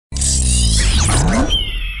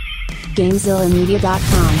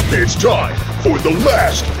GameZillaMedia.com. It's time for the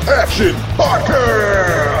Last Action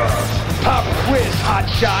Podcast! Pop quiz,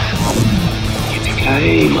 hotshot.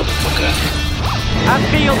 Yippee-ki-yay, motherfucker. I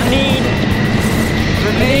feel the need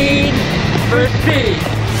for speed.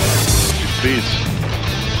 Speeds,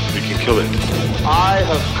 we can kill it. I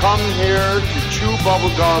have come here to chew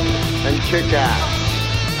bubblegum and kick ass.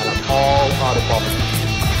 And I'm all out of bubblegum.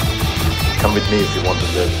 Come with me if you want to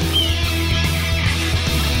live.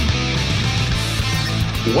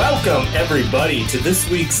 Welcome, everybody, to this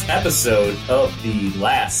week's episode of the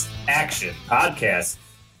Last Action Podcast.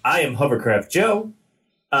 I am Hovercraft Joe,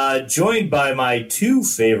 joined by my two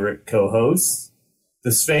favorite co-hosts,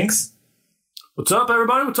 the Sphinx. What's up,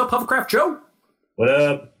 everybody? What's up, Hovercraft Joe? What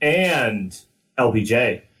up? And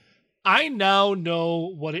LPJ. I now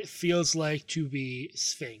know what it feels like to be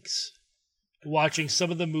Sphinx, watching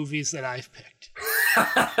some of the movies that I've picked.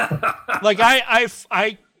 Like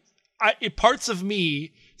parts of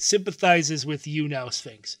me sympathizes with you now,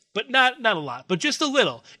 Sphinx, but not a lot, but just a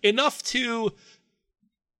little, enough to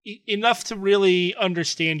really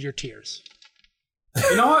understand your tears.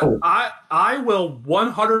 You know what? I will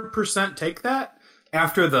 100% take that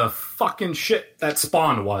after the fucking shit that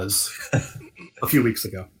Spawn was a few weeks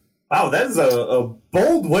ago. Wow, that is a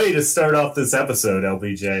bold way to start off this episode,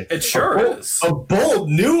 LPJ. It sure is. A bold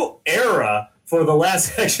new era for the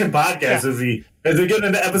Last Action Podcast as we get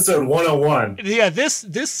into episode 101. Yeah, this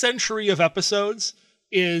century of episodes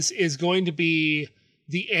is going to be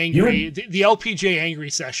the LPJ angry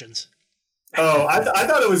sessions. Oh, I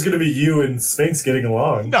thought it was going to be you and Sphinx getting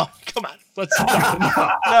along. No, come on. Let's no.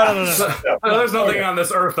 There's nothing on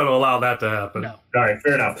this earth that will allow that to happen. No. All right,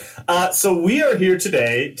 fair enough. So we are here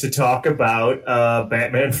today to talk about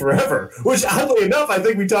Batman Forever, which oddly enough, I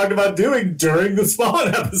think we talked about doing during the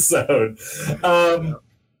Spawn episode.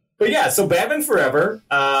 But yeah, so Batman Forever,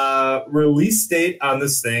 release date on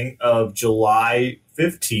this thing of July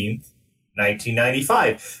 15th,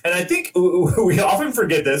 1995. And I think we often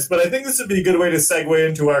forget this, but I think this would be a good way to segue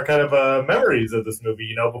into our kind of memories of this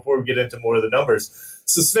movie, before we get into more of the numbers.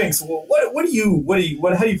 So Sphinx, how do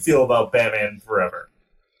you feel about Batman Forever?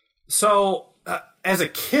 So, as a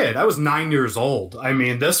kid, I was 9 years old. I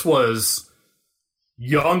mean, this was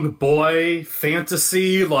young boy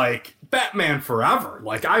fantasy, like Batman Forever.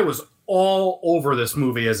 Like, I was all over this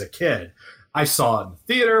movie as a kid. I saw it in the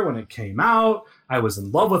theater when it came out. I was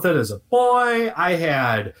in love with it as a boy. I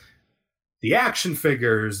had the action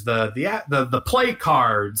figures, the play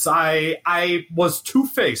cards. I was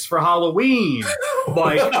Two-Face for Halloween.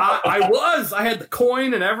 Like I had the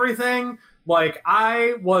coin and everything. Like,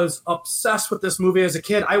 I was obsessed with this movie as a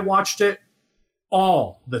kid. I watched it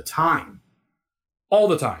all the time.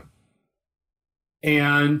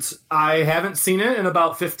 And I haven't seen it in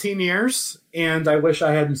about 15 years, and I wish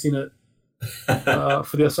I hadn't seen it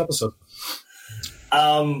for this episode.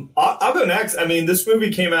 I'll go next. I mean, this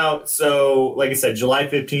movie came out, so like I said, July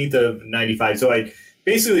 15th of 95. So I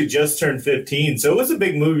basically just turned 15. So it was a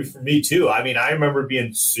big movie for me too. I mean, I remember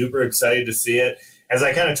being super excited to see it. As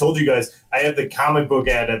I kind of told you guys, I have the comic book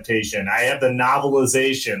adaptation. I have the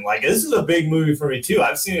novelization. Like, this is a big movie for me too.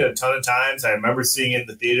 I've seen it a ton of times. I remember seeing it in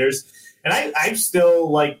the theaters, and I've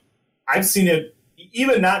seen it.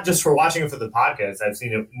 Even not just for watching it for the podcast, I've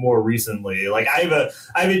seen it more recently. Like, I have a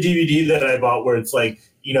DVD that I bought where it's like,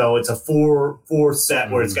 it's a four set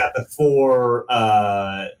where it's got the four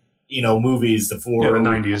movies, the four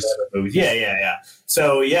 90s movies. Yeah.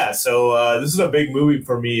 So this is a big movie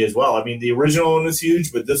for me as well. I mean, the original one was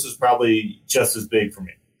huge, but this is probably just as big for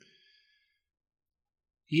me.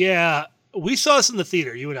 Yeah, we saw this in the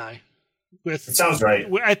theater, you and I. It sounds right.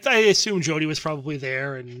 I assume Jody was probably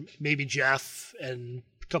there, and maybe Jeff and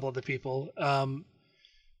a couple other people.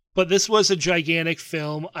 But this was a gigantic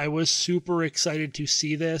film. I was super excited to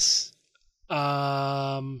see this.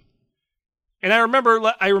 And I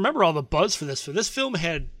remember all the buzz for this. This film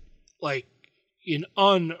had like an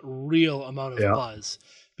unreal amount of buzz,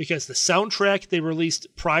 because the soundtrack they released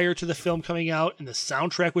prior to the film coming out, and the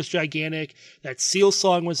soundtrack was gigantic. That Seal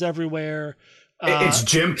song was everywhere. It's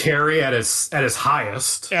Jim Carrey at his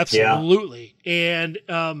highest. Absolutely. Yeah.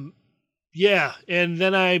 And and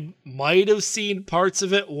then I might have seen parts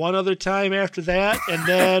of it one other time after that, and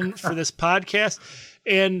then for this podcast.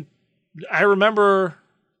 And I remember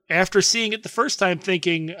after seeing it the first time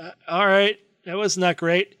thinking, all right, that was not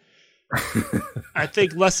great. I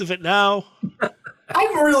think less of it now.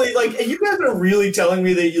 I'm really you guys are really telling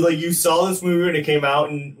me that you saw this movie when it came out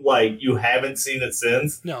and you haven't seen it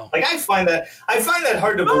since. No, I find that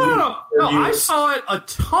hard to believe. No, I saw it a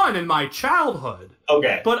ton in my childhood.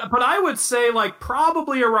 Okay, but I would say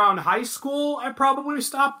probably around high school I probably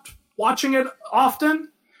stopped watching it often.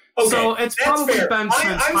 Okay, so it's that's probably fair. been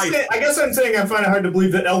since I guess I'm saying I find it hard to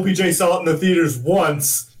believe that LPJ saw it in the theaters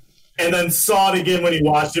once and then saw it again when he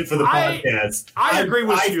watched it for the podcast. I agree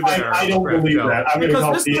with you there. I don't believe that. I'm going to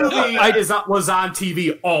call this movie was on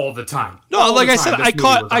TV all the time. No, like I said,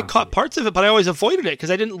 I caught parts of it, but I always avoided it because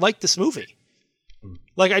I didn't like this movie.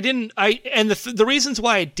 Like the reasons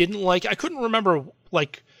why I didn't like, I couldn't remember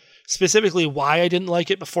like specifically why I didn't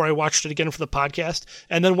like it before I watched it again for the podcast.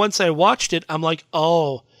 And then once I watched it, I'm like,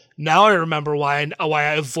 oh, now I remember why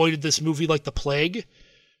I avoided this movie like the plague.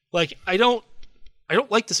 Like I don't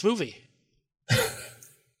like this movie.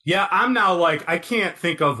 Yeah, I'm now like, I can't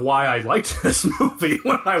think of why I liked this movie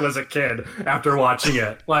when I was a kid after watching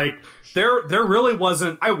it. Like, there really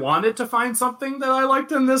wasn't, I wanted to find something that I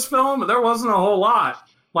liked in this film, but there wasn't a whole lot.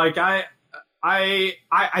 Like, I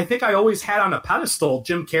think I always had on a pedestal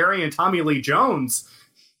Jim Carrey and Tommy Lee Jones.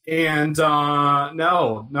 And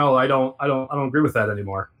no, I don't agree with that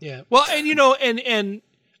anymore. Yeah. Well, and and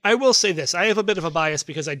I will say this, I have a bit of a bias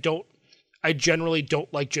because I generally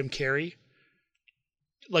don't like Jim Carrey.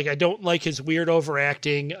 Like, I don't like his weird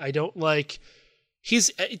overacting. I don't like...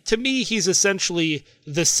 To me, he's essentially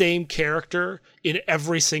the same character in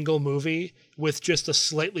every single movie with just a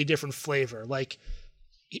slightly different flavor. Like,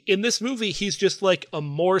 in this movie, he's just like a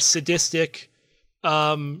more sadistic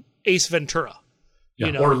Ace Ventura. Yeah,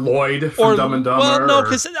 you know? Or Lloyd from Dumb and Dumber. Well, no,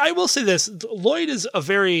 because I will say this. Lloyd is a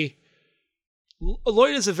very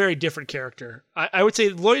different character. I would say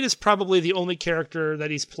Lloyd is probably the only character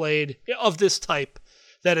that he's played of this type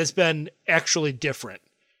that has been actually different.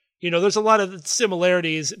 You know, there's a lot of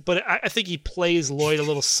similarities, but I think he plays Lloyd a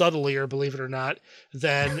little subtler, believe it or not,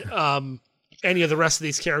 than any of the rest of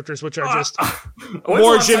these characters, which are just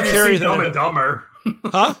more Jim Carrey than Dumb and Dumber.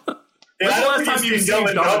 Huh? Yeah, I don't think you've seen Dumb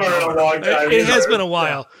and Dumber in a long time. It has been a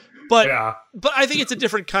while, but I think it's a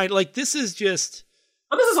different kind. Like, this is just.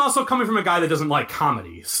 But this is also coming from a guy that doesn't like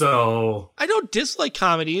comedy, so... I don't dislike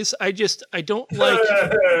comedies. I don't like...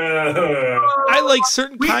 I like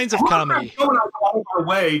certain kinds of comedy. We're going out of our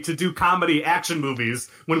way to do comedy action movies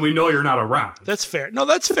when we know you're not around. That's fair. No,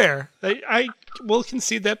 that's fair. I will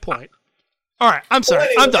concede that point. All right, I'm sorry.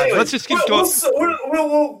 I'm done. Let's just keep going.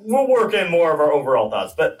 We'll work in more of our overall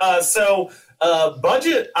thoughts. But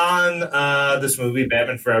budget on this movie,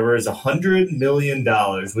 Batman Forever, is $100 million,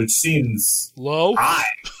 which seems low. High.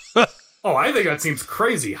 Oh, I think that seems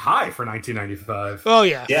crazy high for 1995. Oh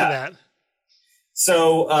yeah, for that.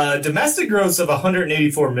 So domestic gross of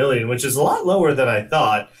 $184 million, which is a lot lower than I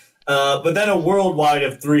thought. But then a worldwide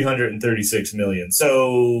of $336 million.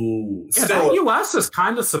 So yeah, that US is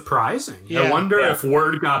kind of surprising. Yeah, I wonder if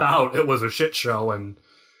word got out it was a shit show, and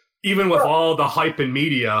even with all the hype in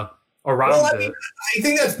media around it. I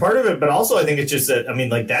think that's part of it, but also I think it's just that, I mean,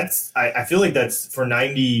 like, that's, I feel like that's for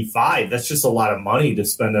 95. That's just a lot of money to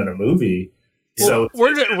spend on a movie. Well, so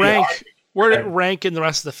where did it rank? Where did it rank in the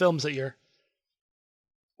rest of the films that year?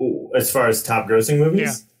 Ooh, as far as top grossing movies?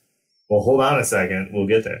 Yeah. Well, hold on a second. We'll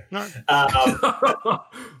get there.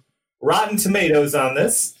 Rotten Tomatoes on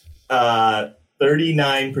this,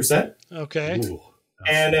 39%. Okay. Ooh,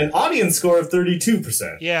 and an audience score of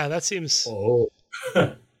 32%. Yeah, that seems... Oh.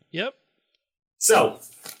 Yep. So,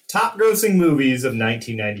 top grossing movies of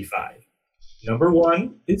 1995. Number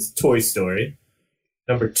 1 is Toy Story.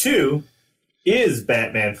 Number 2 is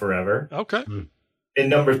Batman Forever. Okay. And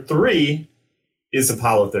number 3 is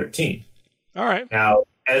Apollo 13. All right. Now,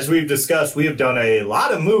 as we've discussed, we have done a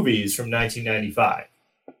lot of movies from 1995,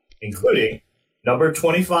 including number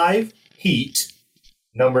 25, Heat,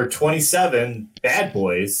 number 27, Bad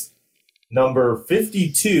Boys, number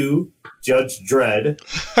 52, Judge Dredd,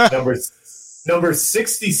 number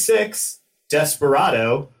 66,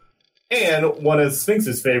 Desperado, and one of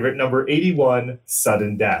Sphinx's favorite, number 81,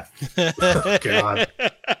 Sudden Death. God.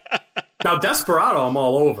 Now, Desperado, I'm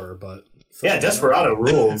all over, but... Yeah, Desperado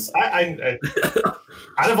rules. I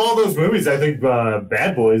out of all those movies, I think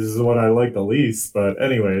Bad Boys is the one I like the least. But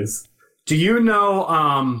anyways. Do you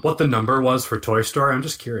know what the number was for Toy Story? I'm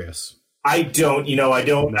just curious. I don't. I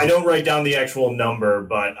don't write down the actual number,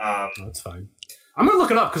 but that's fine. I'm gonna look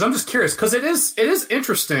it up because I'm just curious because it is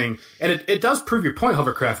interesting and it does prove your point,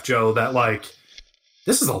 Hovercraft Joe, that like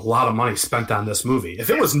this is a lot of money spent on this movie. If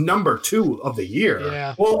it was number 2 of the year,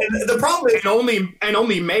 yeah. Well, and the problem is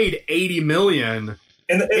only made $80 million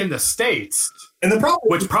in the States. And the problem,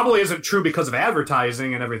 which probably isn't true because of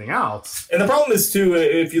advertising and everything else. And the problem is too,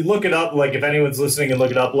 if you look it up, like if anyone's listening and look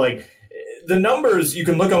it up, like the numbers, you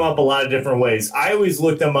can look them up a lot of different ways. I always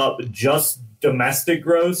look them up just domestic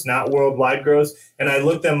gross, not worldwide gross. And I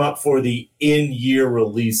looked them up for the in-year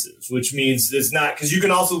releases, which means it's not, because you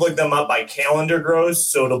can also look them up by calendar gross.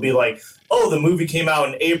 So it'll be like, oh, the movie came out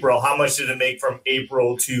in April. How much did it make from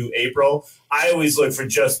April to April? I always look for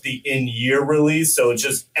just the in-year release. So it's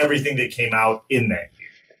just everything that came out in that year.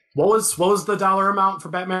 What was the dollar amount for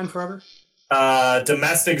Batman Forever?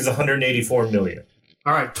 Domestic is 184 million.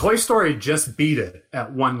 All right, Toy Story just beat it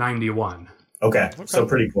at 191. Okay, so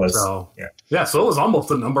pretty close. So so it was almost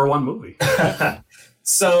the number one movie.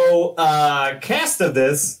 So cast of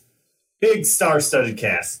this, big star-studded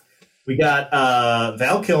cast. We got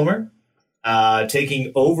Val Kilmer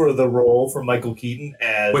taking over the role from Michael Keaton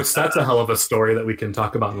as, which that's a hell of a story that we can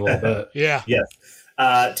talk about in a little bit. Yeah. Yes.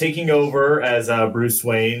 Taking over as Bruce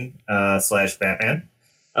Wayne / Batman.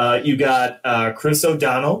 You got Chris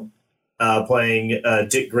O'Donnell playing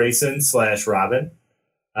Dick Grayson / Robin.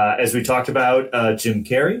 As we talked about, Jim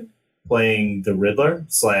Carrey playing the Riddler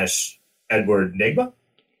 / Edward Nygma.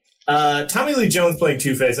 Tommy Lee Jones playing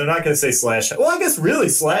Two-Face. I'm not going to say / well, I guess really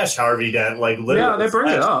 / Harvey Dent. Like literally. Yeah, they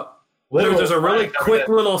bring it up. There's a really quick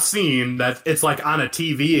little scene that it's like on a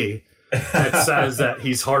TV that says that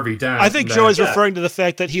he's Harvey Dent. I think Joe is referring to the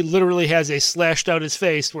fact that he literally has a slashed out his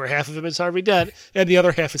face where half of him is Harvey Dent and the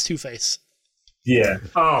other half is Two-Face. Yeah.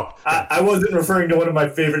 Oh. I wasn't referring to one of my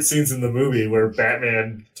favorite scenes in the movie where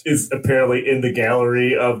Batman is apparently in the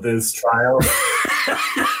gallery of this trial.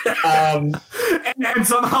 And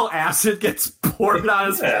somehow acid gets poured on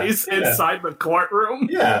his face inside the courtroom.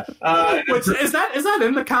 Yeah. Which, is that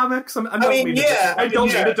in the comics? I don't mean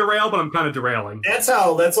to derail, but I'm kind of derailing.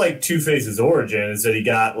 That's like Two-Face's origin, is that he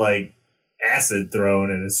got like acid thrown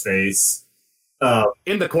in his face.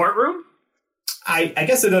 In the courtroom? I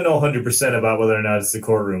guess I don't know 100% about whether or not it's the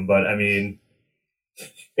courtroom, but I mean,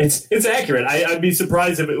 it's accurate. I'd be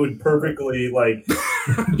surprised if it would perfectly like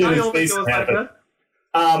get his face happen.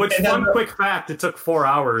 Which quick fact: it took 4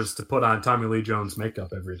 hours to put on Tommy Lee Jones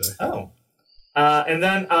makeup every day. Oh, and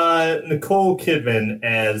then Nicole Kidman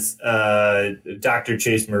as Dr.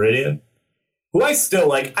 Chase Meridian, who I still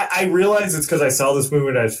like. I realize it's because I saw this movie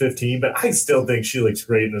when I was 15, but I still think she looks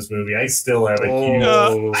great in this movie. I still have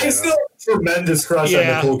I still have a tremendous crush on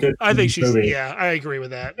Nicole Kidman. I think she's movie. Yeah, I agree with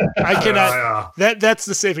that. I cannot. That's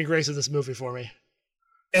the saving grace of this movie for me.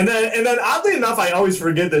 And then oddly enough, I always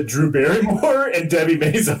forget that Drew Barrymore and Debbie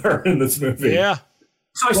Mazar are in this movie. Yeah.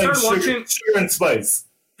 So I started watching Sugar and Spice.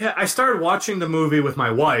 Yeah, I started watching the movie with my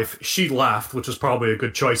wife. She left, which was probably a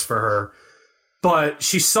good choice for her. But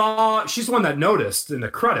she's the one that noticed in the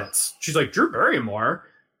credits. She's like, Drew Barrymore.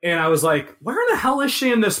 And I was like, where in the hell is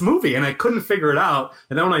she in this movie? And I couldn't figure it out.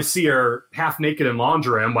 And then when I see her half naked in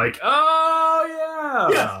lingerie, I'm like, oh, yeah.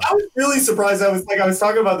 Yeah, I was really surprised. I was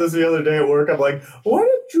talking about this the other day at work. I'm like, why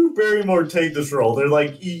did Drew Barrymore take this role? They're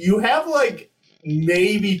like, you have like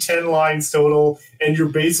maybe 10 lines total, and you're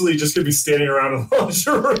basically just going to be standing around in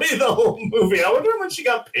lingerie the whole movie. I wonder how much she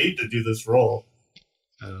got paid to do this role.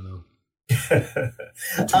 I don't know.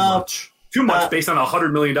 Too much based on a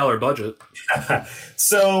 $100 million budget.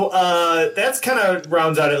 So that's kind of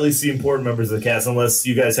rounds out at least the important members of the cast, unless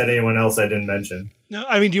you guys had anyone else I didn't mention. No,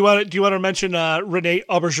 I mean, do you want to mention Renee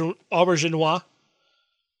Auberjonois?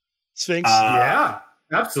 Sphinx? Yeah,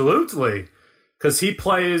 absolutely. Because he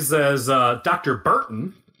plays as Dr.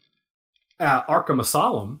 Burton at Arkham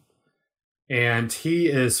Asylum. And he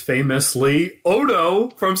is famously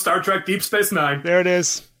Odo from Star Trek Deep Space Nine. There it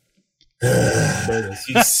is.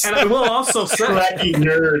 And I will also say,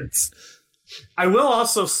 nerds. I will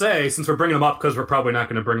also say, since we're bringing him up because we're probably not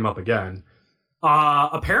going to bring him up again,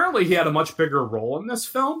 apparently he had a much bigger role in this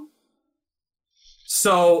film.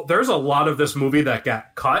 So there's a lot of this movie that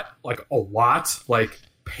got cut, like a lot, like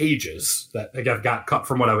pages that got cut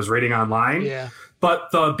from what I was reading online. Yeah.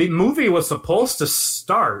 But the movie was supposed to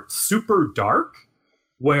start super dark,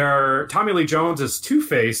 where Tommy Lee Jones as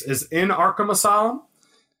Two-Face is in Arkham Asylum.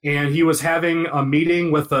 And he was having a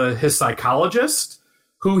meeting with his psychologist,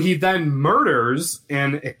 who he then murders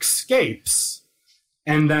and escapes.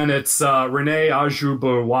 And then it's Renee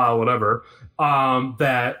Auberjonois, whatever,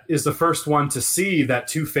 that is the first one to see that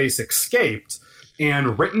Two-Face escaped.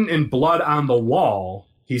 And written in blood on the wall,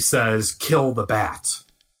 he says, "Kill the bat."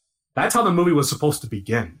 That's how the movie was supposed to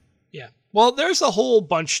begin. Yeah. Well, there's a whole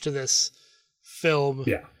bunch to this film.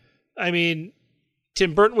 Yeah. I mean,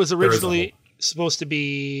 Tim Burton was originally supposed to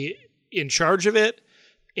be in charge of it,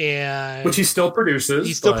 and which he still produces.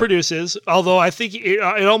 He still produces, although I think it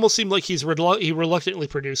almost seemed like he reluctantly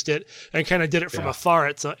produced it and kind of did it from afar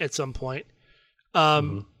at some point.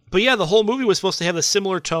 But yeah, the whole movie was supposed to have a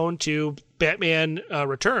similar tone to Batman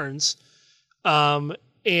Returns, and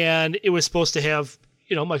it was supposed to have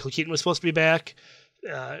Michael Keaton was supposed to be back.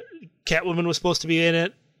 Catwoman was supposed to be in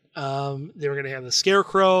it. They were going to have the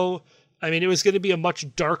Scarecrow. I mean, it was going to be a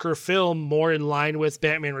much darker film, more in line with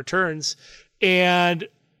Batman Returns. And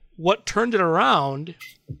what turned it around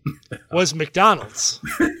was McDonald's.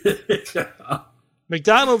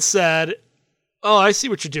 McDonald's said, "Oh, I see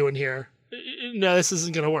what you're doing here. No, this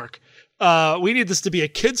isn't going to work. We need this to be a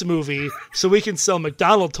kids movie so we can sell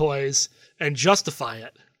McDonald's toys and justify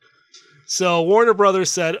it." So Warner Brothers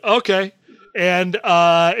said, okay, and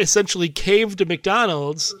essentially caved to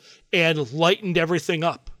McDonald's and lightened everything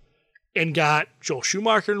up and got Joel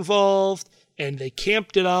Schumacher involved, and they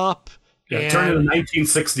camped it up. Yeah, turned it into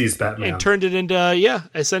 1960s Batman. And turned it into,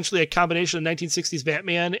 essentially a combination of 1960s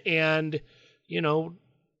Batman and,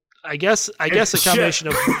 I guess a combination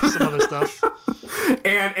of some other stuff.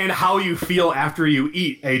 And how you feel after you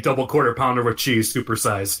eat a double quarter pounder with cheese,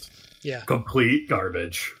 supersized. Yeah. Complete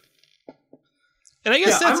garbage. And I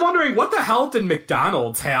guess I'm wondering, what the hell did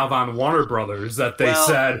McDonald's have on Warner Brothers that they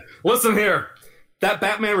said, listen here, that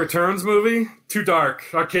Batman Returns movie, too dark.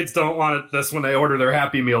 Our kids don't want this when they order their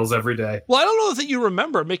Happy Meals every day. Well, I don't know if you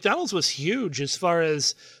remember. McDonald's was huge as far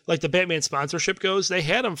as like the Batman sponsorship goes. They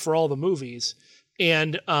had them for all the movies.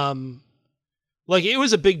 And it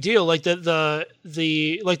was a big deal. Like the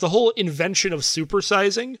whole invention of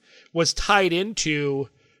supersizing was tied into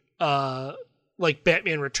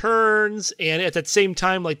Batman Returns, and at that same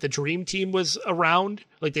time, like the Dream Team was around,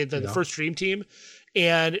 like the first Dream Team,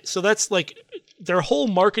 and so that's like their whole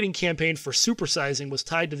marketing campaign for supersizing was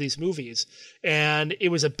tied to these movies, and it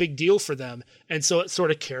was a big deal for them, and so it sort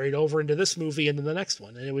of carried over into this movie and then the next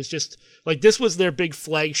one, and it was just like this was their big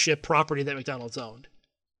flagship property that McDonald's owned.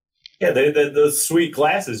 Yeah, those sweet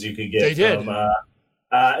glasses you could get. They did.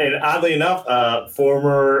 And oddly enough,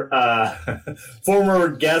 former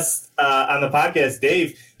guest on the podcast,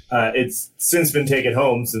 Dave, it's since been taken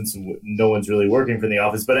home since no one's really working from the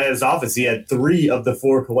office. But at his office, he had 3 of the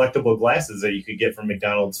 4 collectible glasses that you could get from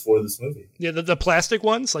McDonald's for this movie. Yeah, the plastic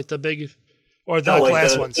ones, like the big, or the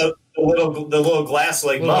glass ones. The little glass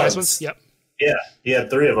mugs. Glass ones. Yep. Yeah, he had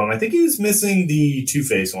 3 of them. I think he was missing the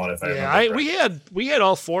Two-Face one. If I remember. We had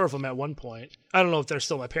all 4 of them at one point. I don't know if they're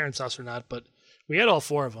still at my parents' house or not, but we had all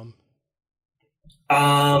 4 of them.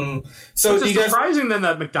 So it's surprising then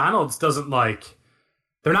that McDonald's doesn't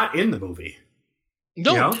they're not in the movie.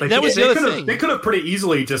 No, that was the other thing. They could have pretty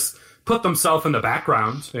easily just put themselves in the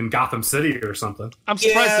background in Gotham City or something. I'm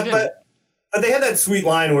surprised they didn't. But they had that sweet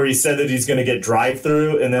line where he said that he's going to get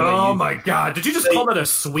drive-through, and then my god! Did you just call that a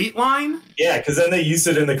sweet line? Yeah, because then they used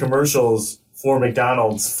it in the commercials for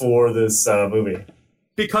McDonald's for this movie.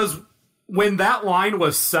 Because when that line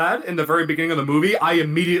was said in the very beginning of the movie, I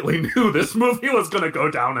immediately knew this movie was going to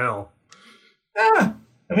go downhill. I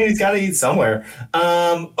mean, he's got to eat somewhere.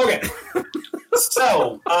 Okay.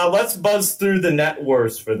 So, let's buzz through the net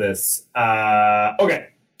worths for this. Okay.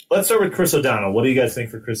 Let's start with Chris O'Donnell. What do you guys think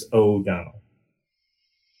for Chris O'Donnell?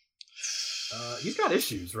 He's got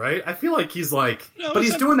issues, right? I feel like he's but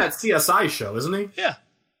he's doing that CSI show, isn't he? Yeah.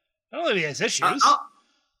 I don't think he has issues.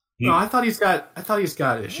 No, I thought he's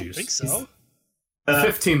got issues. I think so.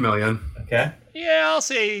 15 million. Okay. Yeah, I'll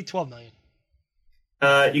say 12 million.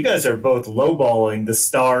 You guys are both lowballing the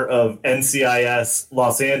star of NCIS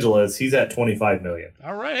Los Angeles. He's at 25 million.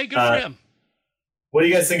 All right, hey, good for him. What do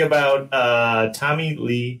you guys think about Tommy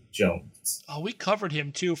Lee Jones? Oh, we covered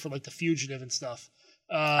him too for The Fugitive and stuff.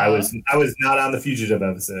 I was not on the Fugitive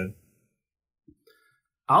episode.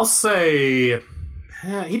 I'll say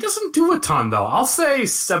he doesn't do a ton though. I'll say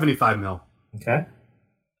 75 mil. Okay.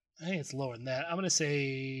 I think it's lower than that. I'm going to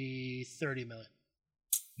say 30 million.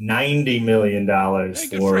 $90 million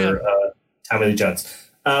for Tommy Lee Jones.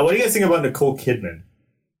 What do you guys think about Nicole Kidman?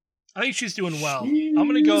 I think she's doing well. I'm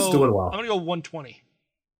going to go 120.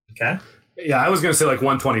 Okay. Yeah, I was going to say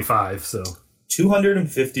 125, so.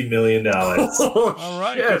 $250 million. All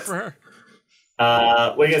right, good for her.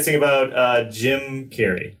 What do you guys think about Jim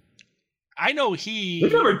Carrey? I know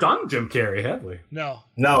We've never done Jim Carrey, have we? No.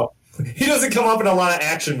 He doesn't come up in a lot of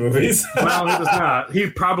action movies. Well, he does not. He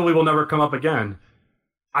probably will never come up again.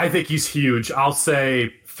 I think he's huge. I'll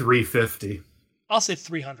say 350. I'll say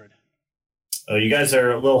 300. Oh, you guys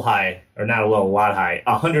are a little high, or not a lot high.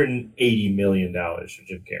 $180 million for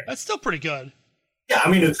Jim Carrey. That's still pretty good. Yeah, I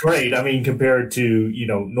mean, it's great. I mean, compared to,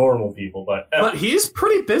 normal people, but he's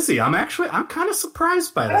pretty busy. I'm kind of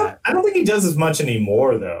surprised by that. I don't think he does as much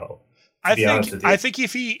anymore, though. I think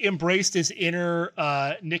if he embraced his inner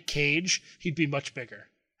Nick Cage, he'd be much bigger.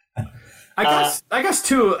 I guess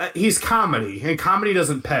too, he's comedy, and comedy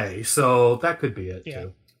doesn't pay, so that could be it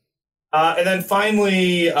too. And then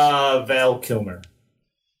finally, Val Kilmer.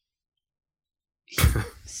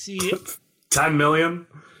 See, 10 million.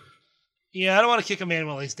 yeah, I don't want to kick a man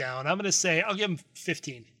while he's down. I'm going to say I'll give him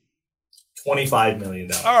 15. $25 million.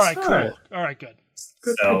 All right, cool. right. All right, good.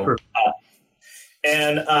 So,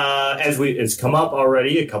 and as it's come up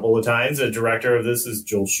already a couple of times, the director of this is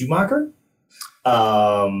Joel Schumacher.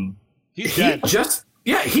 He's dead.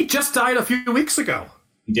 He just died a few weeks ago.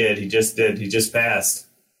 He did. He just passed.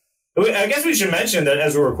 I guess we should mention that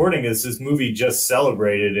as we're recording this movie just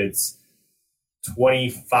celebrated its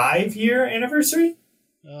 25-year anniversary.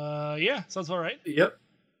 Yeah, sounds all right. Yep.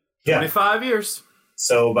 Yeah. 25 years.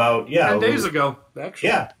 So about 10 days ago, actually.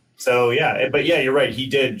 Yeah. So but you're right. He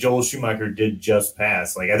did. Joel Schumacher did just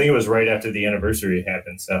pass. Like I think it was right after the anniversary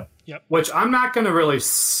happened. So Which I'm not going to really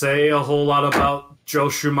say a whole lot about Joe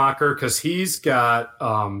Schumacher because he's got.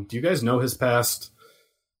 Do you guys know his past?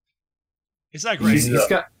 It's not great.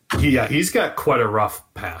 He's got quite a rough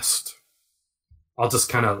past. I'll just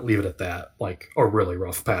kind of leave it at that, like a really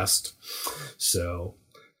rough past. So,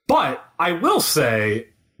 but I will say,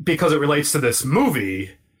 because it relates to this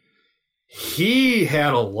movie, he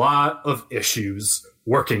had a lot of issues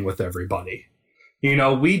working with everybody. You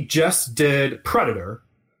know, we just did Predator,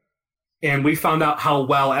 and we found out how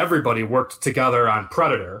well everybody worked together on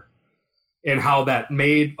Predator, and how that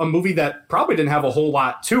made a movie that probably didn't have a whole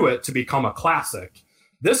lot to it to become a classic.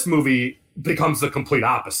 This movie becomes the complete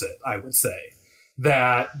opposite, I would say.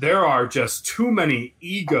 That there are just too many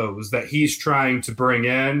egos that he's trying to bring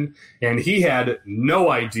in, and he had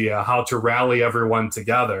no idea how to rally everyone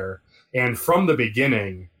together. And from the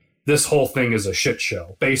beginning, this whole thing is a shit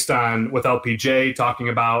show, based on with LPJ talking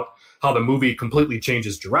about how the movie completely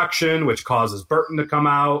changes direction, which causes Burton to come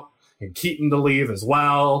out and Keaton to leave as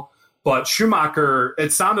well. But Schumacher,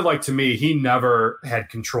 it sounded like to me, he never had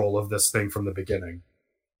control of this thing from the beginning.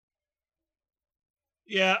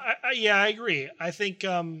 Yeah, I agree. I think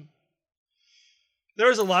there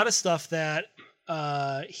was a lot of stuff that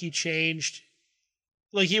he changed.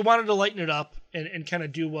 Like, he wanted to lighten it up and kind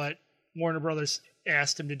of do what Warner Brothers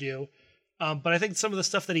asked him to do. But I think some of the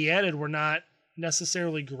stuff that he added were not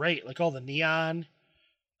necessarily great, like all the neon.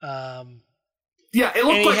 Yeah, it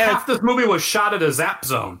looked like half this movie was shot at a Zap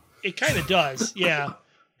Zone. It kind of does, yeah.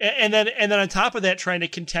 And then on top of that, trying to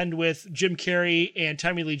contend with Jim Carrey and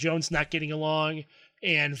Tommy Lee Jones not getting along,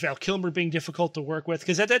 and Val Kilmer being difficult to work with.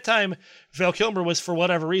 Because at that time, Val Kilmer was, for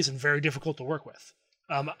whatever reason, very difficult to work with.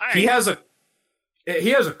 He has a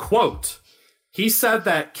quote. He said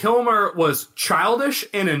that Kilmer was childish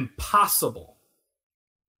and impossible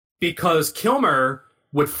because Kilmer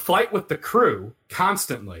would fight with the crew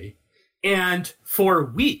constantly and for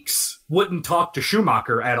weeks wouldn't talk to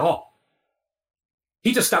Schumacher at all.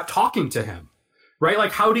 He just stopped talking to him. Right?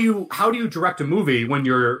 Like, how do you direct a movie when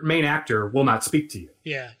your main actor will not speak to you?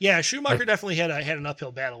 Yeah. Schumacher definitely had an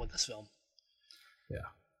uphill battle with this film. Yeah.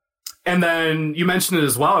 And then you mentioned it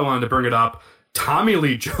as well. I wanted to bring it up. Tommy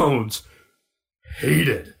Lee Jones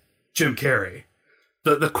hated Jim Carrey.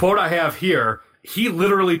 The quote I have here, he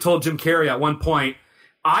literally told Jim Carrey at one point,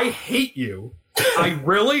 "I hate you. I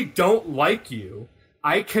really don't like you.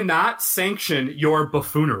 I cannot sanction your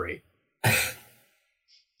buffoonery."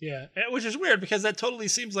 Yeah, which is weird because that totally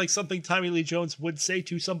seems like something Tommy Lee Jones would say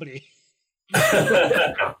to somebody.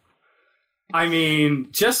 I mean,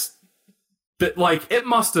 it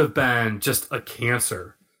must have been just a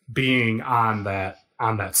cancer being on that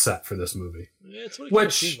set for this movie. It's what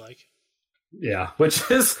it seemed like. Yeah, which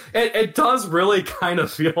is it does really kind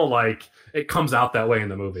of feel like it comes out that way in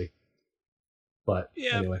the movie. But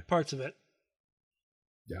yeah, anyway, parts of it.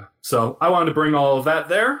 Yeah, so I wanted to bring all of that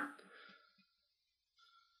there.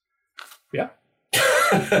 Yeah.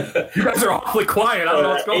 You guys are awfully quiet. I don't know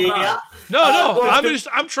what's going on. No.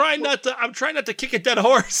 I'm trying not to kick a dead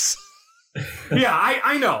horse. Yeah,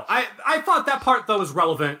 I know. I thought that part though was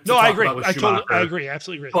relevant. No, I agree. I agree. I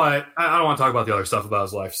absolutely agree. But I don't want to talk about the other stuff about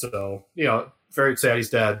his life. So, very sad he's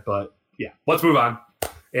dead. But yeah, let's move on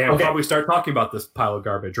and probably start talking about this pile of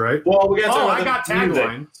garbage, right? Well, we got. I got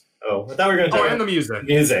taglines. Oh, I thought we were going to. And the music.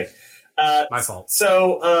 Music. My fault.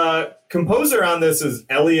 So, composer on this is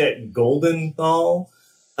Elliot Goldenthal,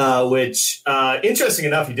 which, interesting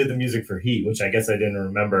enough, he did the music for Heat, which I guess I didn't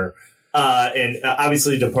remember. And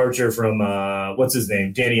obviously departure from, what's his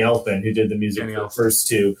name? Danny Elfman, who did the music for the first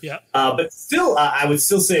two. Yeah. But still, I would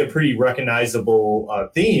still say a pretty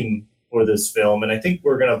recognizable theme for this film. And I think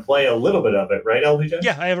we're going to play a little bit of it, right, LPJ?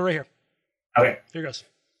 Yeah, I have it right here. Okay. Here goes.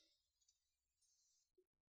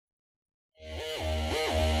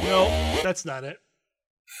 No, that's not it.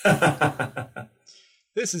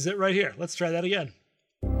 This is it right here. Let's try that again.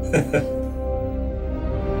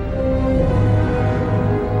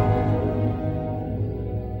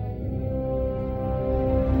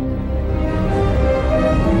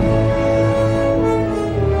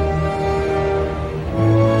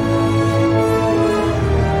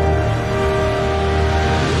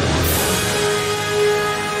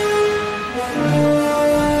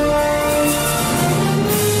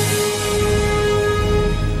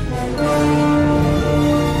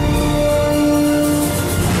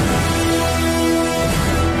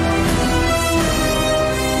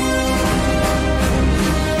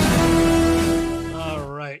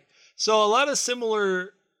 So a lot of similar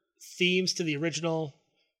themes to the original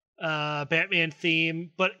Batman theme,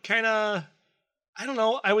 but kind of, I don't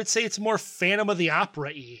know, I would say it's more Phantom of the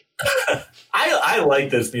Opera-y. I like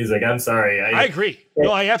this music. I'm sorry. I agree. No,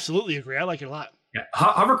 I absolutely agree. I like it a lot. Yeah.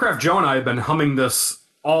 Hovercraft Joe and I have been humming this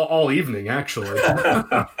all evening, actually,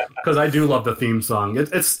 because I do love the theme song.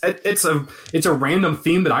 It's a random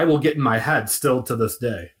theme that I will get in my head still to this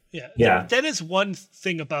day. Yeah. That is one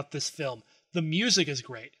thing about this film. The music is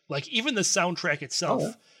great. Like, even the soundtrack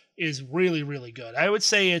itself is really, really good. I would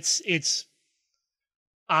say it's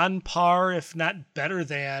on par, if not better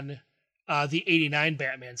than the '89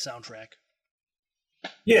 Batman soundtrack.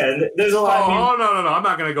 Yeah, there's a lot. Oh, no! I'm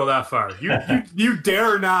not going to go that far. You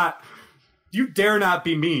dare not. You dare not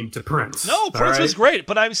be mean to Prince. No, Prince was great,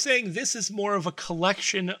 but I'm saying this is more of a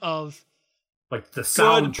collection of like the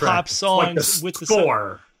soundtrack, good pop songs like with the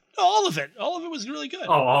score. All of it was really good.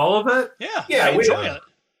 Oh, all of it? Yeah, I enjoy it.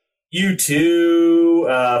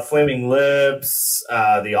 U2, Flaming Lips,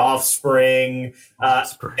 The Offspring,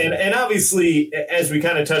 and obviously, as we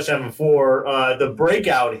kind of touched on before, the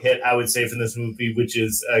breakout hit, I would say, from this movie, which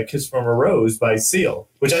is Kiss from a Rose by Seal,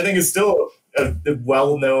 which I think is still a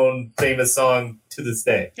well-known, famous song to this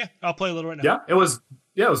day. Yeah, I'll play a little right now. Yeah, it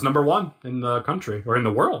was number one in the country, or in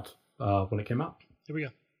the world, when it came out. Here we go.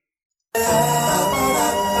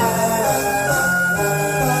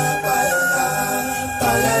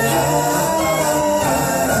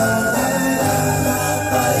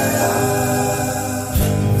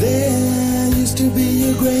 There used to be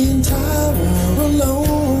a great tower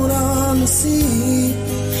alone on the sea.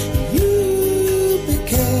 You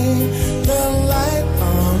became the light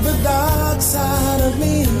on the dark side of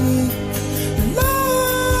me.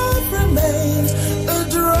 Love remains a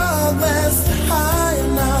drug that's high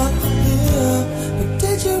and not here. But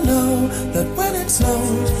did you know that when it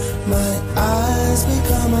snows, my eyes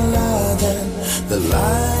become alive and the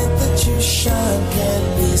light that you shine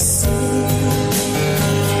can't be seen?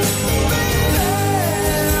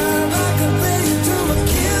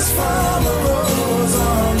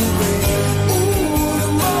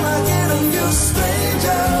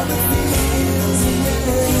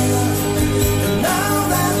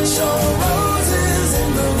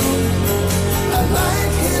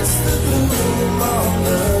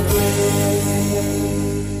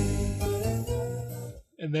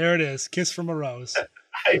 And there it is, Kiss from a Rose.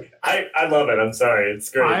 I love it. I'm sorry.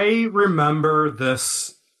 It's great. I remember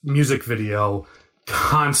this music video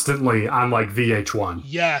constantly on like VH1.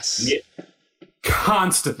 Yes. Yeah.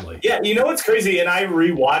 Constantly. Yeah, you know what's crazy? And I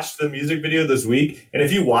rewatched the music video this week, and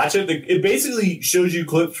if you watch it, it basically shows you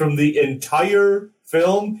clips from the entire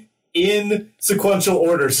film in sequential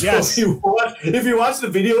order. So yes. if you watch the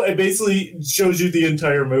video, it basically shows you the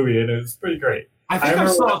entire movie, and it's pretty great. I think I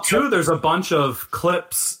saw too, there's a bunch of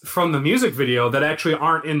clips from the music video that actually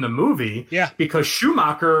aren't in the movie. Yeah. Because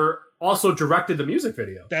Schumacher also directed the music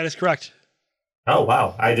video. That is correct. Oh,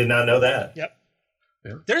 wow. I did not know that. Yep.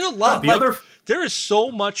 Yeah. There's a lot. There is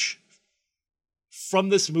so much from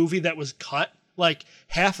this movie that was cut. Like,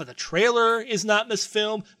 half of the trailer is not in this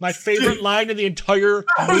film. My favorite line in the entire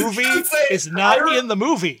movie is not in the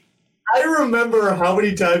movie. I remember how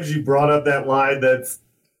many times you brought up that line that's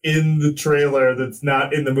in the trailer that's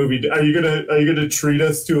not in the movie. Are you gonna treat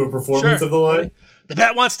us to a performance of the line? The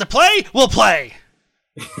Bat wants to play? We'll play.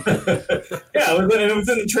 Yeah, it was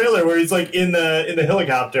in the trailer where he's like in the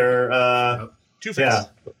helicopter. Two-Face. Yeah,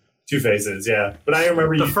 Two-Faces. Yeah, but I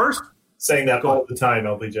remember you saying that all the time,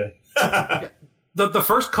 LPJ. The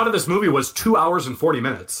first cut of this movie was 2 hours and 40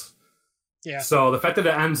 minutes. Yeah. So the fact that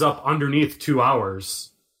it ends up underneath 2 hours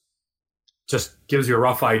just gives you a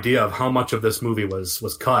rough idea of how much of this movie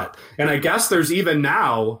was cut. And I guess there's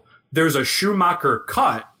a Schumacher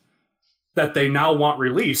cut that they now want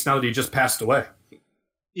released now that he just passed away.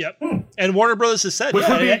 Yep. And Warner Brothers has said,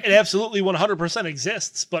 it absolutely 100%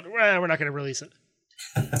 exists, but we're not going to release it.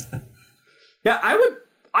 Yeah,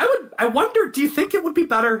 I wonder, do you think it would be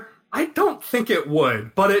better? I don't think it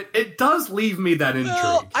would, but it does leave me that intrigue.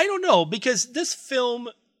 Well, I don't know, because this film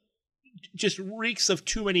just reeks of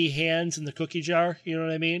too many hands in the cookie jar. You know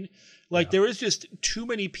what I mean? Like, there was just too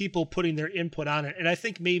many people putting their input on it. And I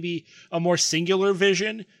think maybe a more singular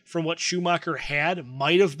vision from what Schumacher had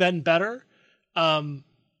might have been better.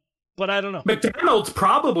 But I don't know. McDonald's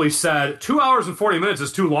probably said 2 hours and 40 minutes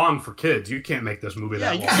is too long for kids. You can't make this movie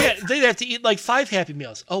that long. Yeah, they'd have to eat like 5 Happy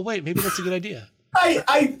Meals. Oh, wait, maybe that's a good idea.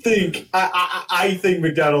 I think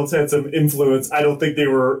McDonald's had some influence. I don't think they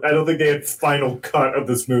had final cut of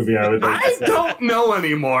this movie. I don't know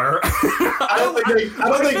anymore. I think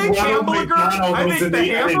the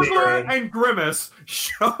Hamburger and Grimace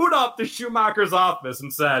showed up to Schumacher's office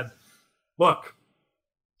and said, look,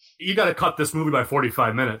 you got to cut this movie by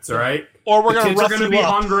 45 minutes, all right? Or we're going to rough Kids are going to you be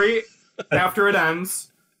up. hungry after it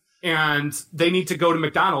ends, and they need to go to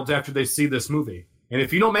McDonald's after they see this movie. And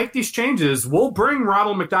if you don't make these changes, we'll bring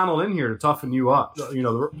Ronald McDonald in here to toughen you up,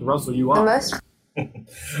 to rustle you up.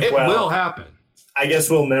 It will happen. I guess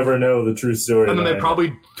we'll never know the true story. And then they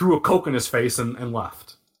probably threw a Coke in his face and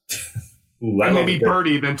left. Ooh, and maybe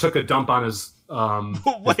Birdie then took a dump on his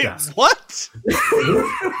Wait, desk. what?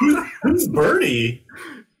 Who's Birdie?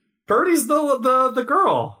 Birdie's the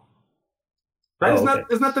girl. Right? Oh,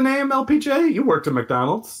 Isn't that the name, LPJ? You worked at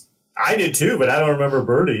McDonald's. I did too, but I don't remember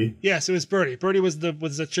Birdie. Yes, it was Birdie. Birdie was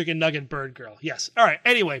the chicken nugget bird girl. Yes. All right.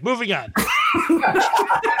 Anyway, moving on.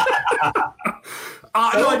 No,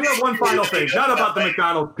 I do have one final thing. Not about the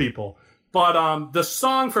McDonald's people, but the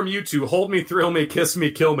song from U2, Hold Me, Thrill Me, Kiss Me,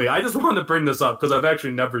 Kill Me. I just wanted to bring this up because I've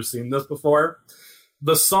actually never seen this before.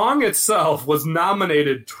 The song itself was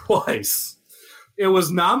nominated twice. It was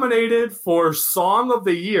nominated for Song of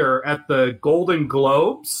the Year at the Golden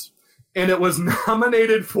Globes, and it was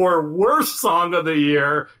nominated for Worst Song of the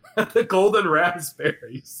Year at the Golden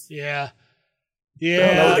Raspberries. Yeah.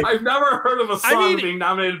 Yeah. I've never heard of a song being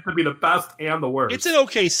nominated to be the best and the worst. It's an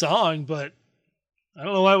okay song, but I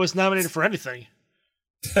don't know why it was nominated for anything.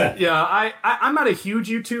 Yeah, I'm not a huge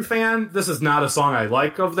U2 fan. This is not a song I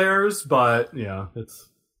like of theirs, but yeah,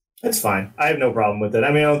 it's fine. I have no problem with it.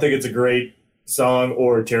 I mean, I don't think it's a great song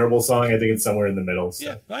or a terrible song. I think it's somewhere in the middle. So.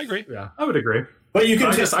 Yeah, I agree. Yeah, I would agree. But you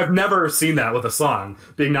can I've never seen that with a song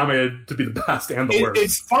being nominated to be the best and the worst.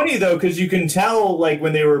 It's funny though, because you can tell, like,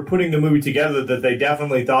 when they were putting the movie together, that they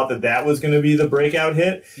definitely thought that was going to be the breakout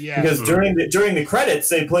hit. Yeah. Because during the credits,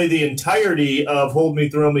 they play the entirety of "Hold Me,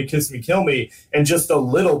 Thrill Me, Kiss Me, Kill Me" and just a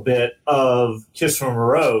little bit of "Kiss from a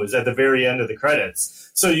Rose" at the very end of the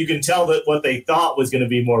credits. So you can tell that what they thought was going to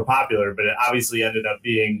be more popular, but it obviously ended up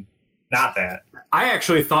being not that. I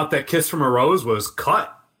actually thought that "Kiss from a Rose" was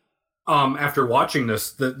cut. After watching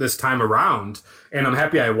this time around, and I'm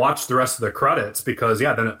happy I watched the rest of the credits because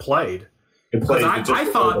then it played.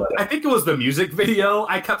 I think it was the music video.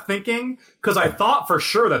 I kept thinking because I thought for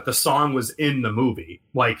sure that the song was in the movie,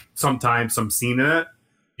 like sometimes some scene in it.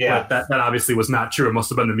 Yeah, but that obviously was not true. It must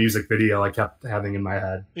have been the music video I kept having in my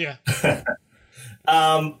head. Yeah.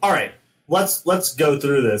 All right, let's go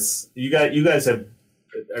through this. You guys have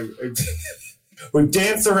we've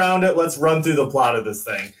danced around it. Let's run through the plot of this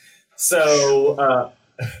thing. So,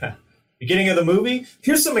 beginning of the movie,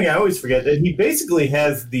 here's something I always forget, that he basically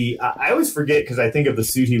has I always forget because I think of the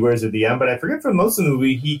suit he wears at the end, but I forget for most of the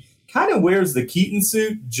movie, he kind of wears the Keaton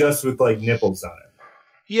suit just with, like, nipples on it.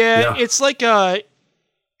 Yeah, it's like a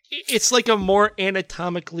more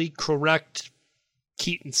anatomically correct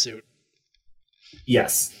Keaton suit.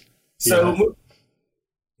 Yes. So,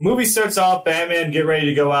 movie starts off, Batman get ready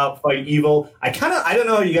to go out, fight evil. I don't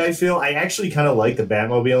know how you guys feel. I actually kind of like the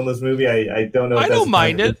Batmobile in this movie. I don't know. I don't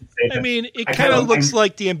mind it. I mean, it kind of looks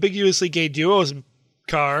like the ambiguously gay duo's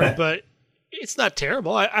car, but it's not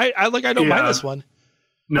terrible. I don't mind this one.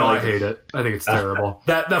 No, I hate it. I think it's terrible.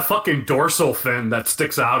 That fucking dorsal fin that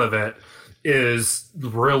sticks out of it is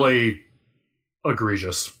really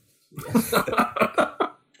egregious.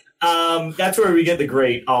 That's where we get the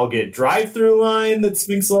great "I'll get drive-through" line that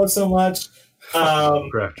Spinks loves so much.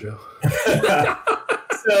 Correct, Joe.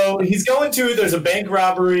 So he's going to. There's a bank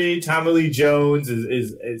robbery. Tommy Lee Jones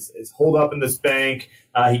is holed up in this bank.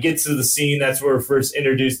 He gets to the scene. That's where we're first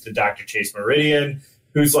introduced to Dr. Chase Meridian,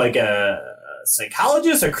 who's like a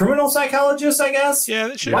psychologist, a criminal psychologist, I guess.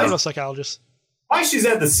 Yeah, she's a criminal psychologist. Why she's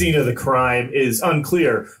at the scene of the crime is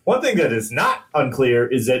unclear. One thing that is not unclear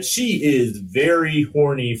is that she is very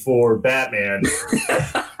horny for Batman.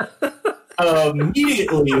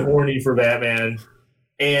 Immediately horny for Batman.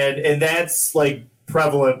 And that's, like,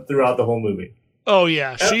 prevalent throughout the whole movie. Oh,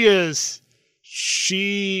 yeah. She is.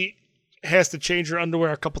 She has to change her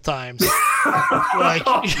underwear a couple times. Like,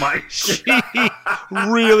 she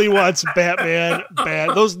really wants Batman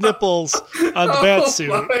bad. Those nipples on the bat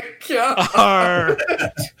suit are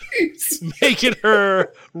making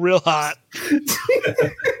her real hot.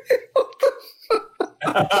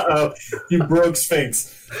 You broke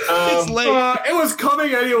Sphinx. It's late. It was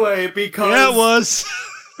coming anyway because... Yeah, it was.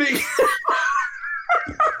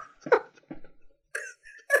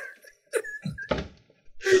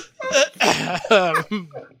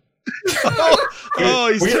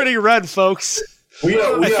 He's turning red, folks.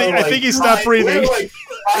 I think he stopped breathing. We're like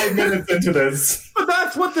 5 minutes into this. But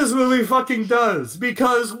that's what this movie fucking does.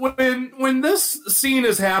 Because when this scene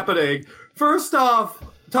is happening, first off,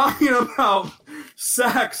 talking about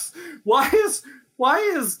sex, why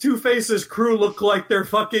is Two-Face's crew look like they're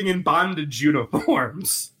fucking in bondage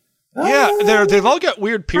uniforms? Yeah, they've all got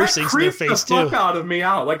weird piercings in their face the fuck too. out of me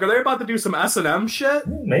out. Like, are they about to do some S&M shit?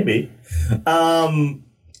 Maybe.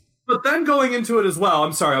 But then going into it as well,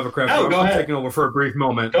 I'm sorry, Hovercraft. I'm taking over for a brief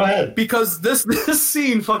moment. Go ahead. Because this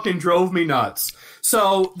scene fucking drove me nuts.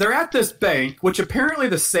 So they're at this bank, which apparently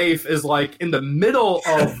the safe is like in the middle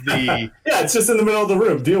of the... Yeah, it's just in the middle of the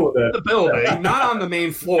room. Deal with it. The building, not on the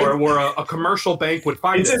main floor where a commercial bank would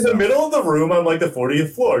find it. It's in the middle of the room on like the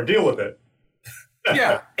 40th floor. Deal with it.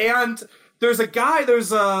 Yeah, and there's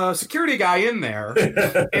a security guy in there.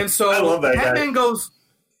 And so I love that Batman guy. goes...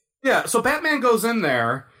 Yeah, so Batman goes in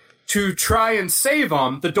there to try and save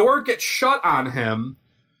him. The door gets shut on him,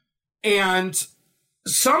 and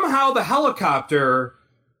somehow the helicopter,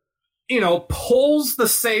 pulls the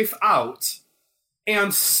safe out,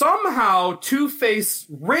 and somehow Two-Face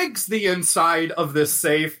rigs the inside of this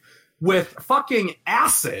safe with fucking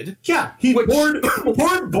acid. Yeah, he poured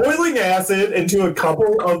boiling acid into a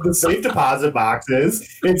couple of the safe deposit boxes.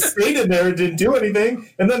 It stayed in there and didn't do anything.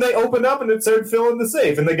 And then they opened up and it started filling the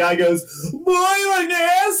safe. And the guy goes, boiling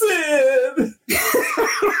acid!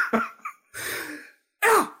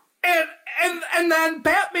 Yeah, and then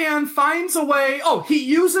Batman finds a way. Oh, he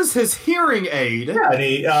uses his hearing aid. Yeah,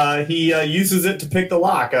 and he uses it to pick the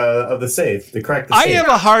lock of the safe, to crack the safe. I have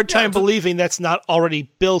a hard time believing that's not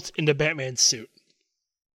already built into Batman's suit.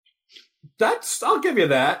 I'll give you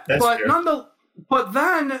that. That's but fair. But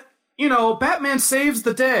then, Batman saves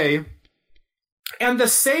the day, and the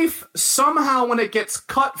safe somehow, when it gets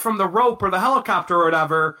cut from the rope or the helicopter or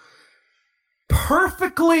whatever,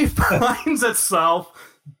 perfectly finds itself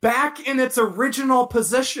back in its original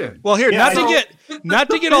position. Well, here, not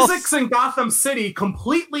to get all physics in Gotham City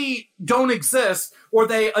completely don't exist, or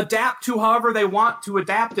they adapt to however they want to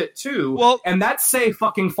adapt it to. Well, and that safe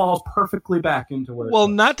fucking falls perfectly back into where. Well,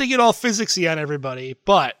 not to get all physicsy on everybody,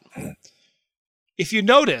 but if you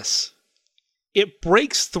notice, it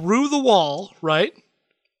breaks through the wall, right?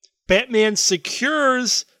 Batman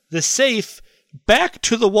secures the safe back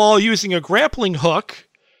to the wall using a grappling hook.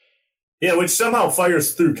 Yeah, which somehow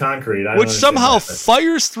fires through concrete.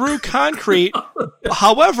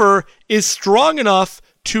 However, is strong enough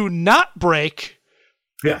to not break.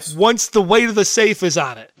 Yes. Once the weight of the safe is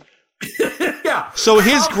on it. Yeah. So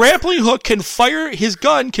his grappling hook can fire, his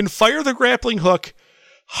gun can fire the grappling hook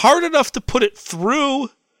hard enough to put it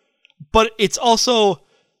through, but it's also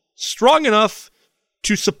strong enough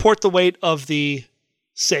to support the weight of the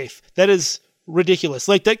safe. That is ridiculous.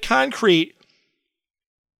 Like that concrete,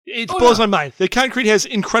 it blows my mind. The concrete has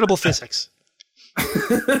incredible physics.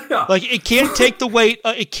 Yeah. Like it can't take the weight,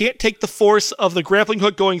 it can't take the force of the grappling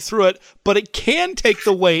hook going through it, but it can take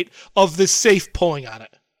the weight of the safe pulling on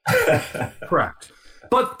it. Correct.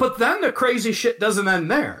 But then the crazy shit doesn't end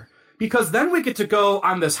there, because then we get to go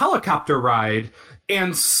on this helicopter ride,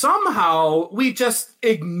 and somehow we just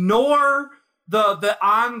ignore the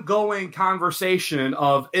ongoing conversation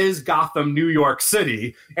of, is Gotham New York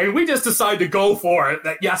City? And we just decide to go for it,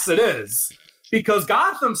 that yes, it is. Because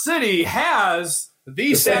Gotham City has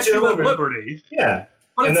the Statue of Liberty. Yeah.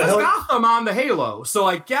 But it says Gotham on the halo. So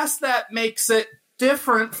I guess that makes it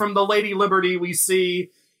different from the Lady Liberty we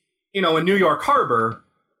see, in New York Harbor.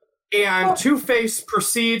 And Two-Face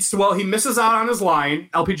proceeds to, he misses out on his line.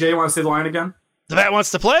 LPJ, want to say the line again? The Bat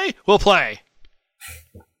wants to play? We'll play.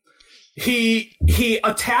 He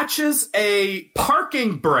attaches a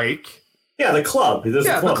parking brake. Yeah, the club.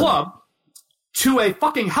 The club to a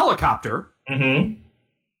fucking helicopter. Mm-hmm.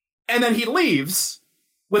 And then he leaves,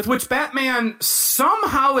 with which Batman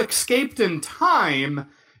somehow escaped in time,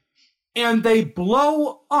 and they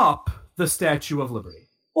blow up the Statue of Liberty.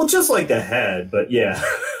 Well, just like the head, but yeah.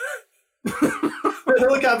 The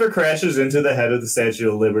helicopter crashes into the head of the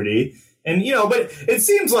Statue of Liberty. And, but it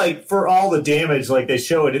seems like for all the damage, like they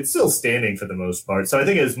show it, it's still standing for the most part. So I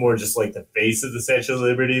think it's more just like the face of the Statue of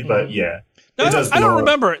Liberty. But yeah. No, I don't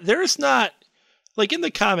remember. There's not, like in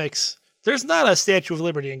the comics, there's not a Statue of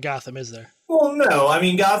Liberty in Gotham, is there? Well, no. I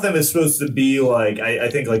mean, Gotham is supposed to be like,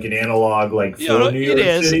 I think like an analog, like for New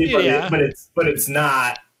York City. But it's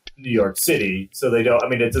not New York City. So they don't,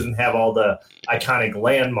 it doesn't have all the iconic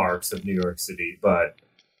landmarks of New York City. But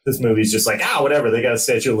this movie's just like, whatever, they got a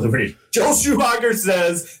Statue of Liberty. Joel Schumacher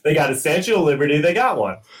says they got a Statue of Liberty, they got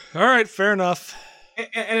one. All right, fair enough.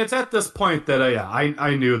 And it's at this point that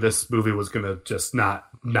I knew this movie was going to just not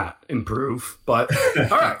improve. But,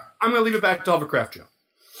 all right, I'm going to leave it back to Hovercraft Joe.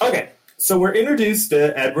 Okay, so we're introduced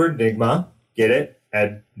to Edward Nygma. Get it?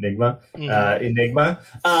 Enigma. Enigma.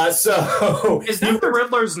 So is that the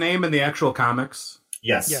Riddler's name in the actual comics?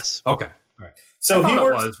 Yes. Okay. All right. So he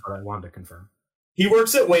was, but I wanted to confirm. He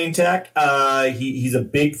works at Wayne Tech. He's a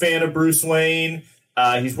big fan of Bruce Wayne.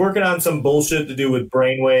 He's working on some bullshit to do with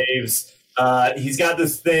brainwaves. He's got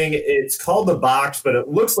this thing. It's called the box, but it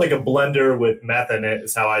looks like a blender with meth in it,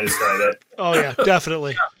 is how I describe it. Oh, yeah,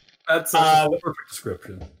 definitely. That's a perfect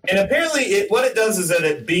description. And apparently what it does is that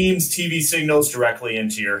it beams TV signals directly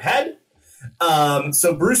into your head.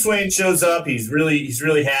 So Bruce Wayne shows up. He's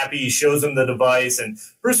really happy. He shows him the device, and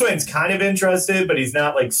Bruce Wayne's kind of interested, but he's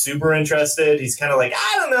not like super interested. He's kind of like,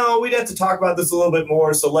 I don't know. We'd have to talk about this a little bit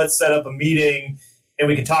more. So let's set up a meeting and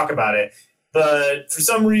we can talk about it. But for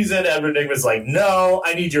some reason, Edward Nygma's like, no,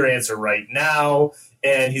 I need your answer right now.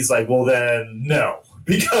 And he's like, well, then no,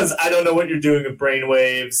 because I don't know what you're doing with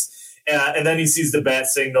brainwaves. And then he sees the bat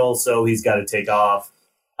signal, so he's got to take off.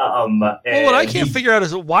 Well, what I can't figure out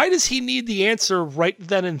is why does he need the answer right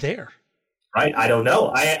then and there? Right? I don't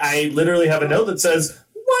know. I literally have a note that says,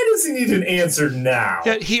 why does he need an answer now?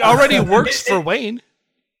 Yeah, he already works for Wayne.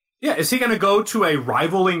 Yeah, is he going to go to a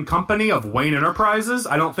rivaling company of Wayne Enterprises?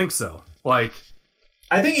 I don't think so. Like,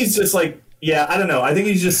 I think he's just like, yeah, I don't know. I think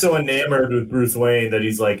he's just so enamored with Bruce Wayne that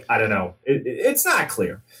he's like, I don't know. It's not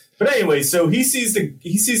clear. But anyway, so he sees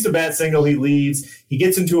the bat signal, he leaves, he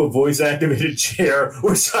gets into a voice-activated chair,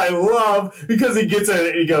 which I love, because he gets in it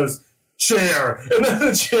and he goes, chair, and then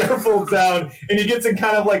the chair folds down, and he gets in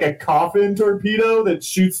kind of like a coffin torpedo that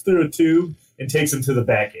shoots through a tube and takes him to the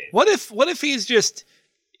Batcave. What if he's just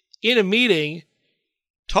in a meeting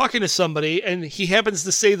talking to somebody and he happens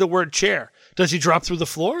to say the word chair? Does he drop through the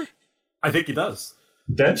floor? I think he does.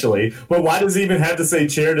 Potentially. But why does he even have to say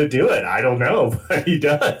chair to do it? I don't know, but he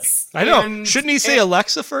does. I know. Shouldn't he say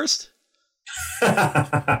Alexa first?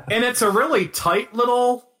 And it's a really tight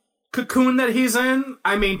little cocoon that he's in.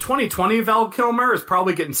 I mean, 2020 Val Kilmer is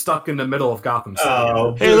probably getting stuck in the middle of Gotham City.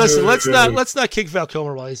 Oh, hey, listen, let's not kick Val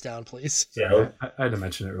Kilmer while he's down, please. Yeah, I had to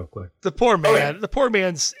mention it real quick. The poor man. The poor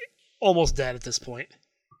man's almost dead at this point.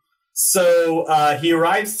 So he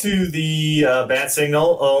arrives to the bat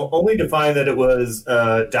signal, only to find that it was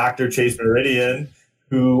Dr. Chase Meridian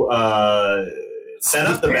who set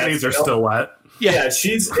up the bat signal. Are still wet. Yeah,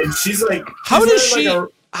 she's like, how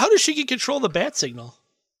does she get control of the bat signal?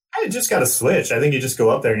 I just got a switch. I think you just go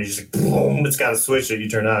up there and you just like, boom, it's got a switch that you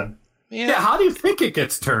turn on. Yeah, how do you think it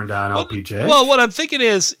gets turned on, LPJ? Well, what I'm thinking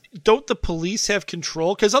is, don't the police have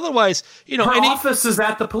control? Because otherwise, her office is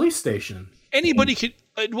at the police station. Anybody could.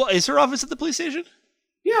 Well, is her office at the police station?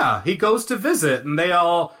 Yeah, he goes to visit, and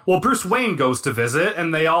Bruce Wayne goes to visit,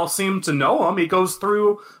 and they all seem to know him. He goes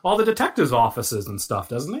through all the detectives' offices and stuff,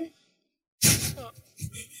 doesn't he?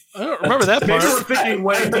 I don't remember that part. Maybe we're thinking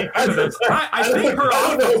way deep into this. I think her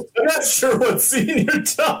office. I'm not sure what scene you're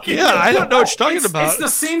talking about. Yeah, I don't know what you're talking about. It's the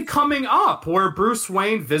scene coming up where Bruce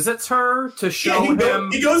Wayne visits her to show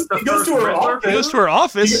him. He goes to her office. He goes to her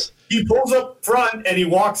office. He pulls up front and he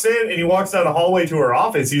walks in and he walks down a hallway to her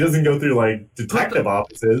office. He doesn't go through like detective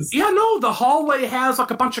offices. Yeah, no, the hallway has like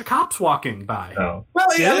a bunch of cops walking by. Oh. Well,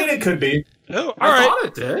 I mean, it could be. Oh, I thought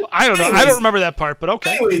it did. I don't know. I don't remember that part, but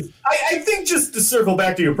okay. Anyways, I think just to circle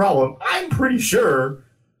back to your problem, I'm pretty sure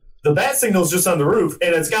the bat signal's just on the roof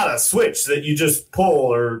and it's got a switch that you just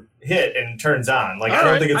pull or hit and it turns on. Like, I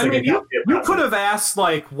don't think it's like you could have asked,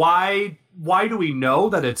 like, why do we know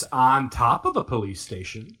that it's on top of the police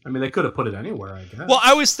station? I mean, they could have put it anywhere, I guess. Well,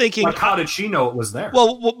 I was thinking... Like, how did she know it was there?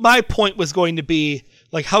 Well, my point was going to be,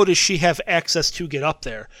 like, how does she have access to get up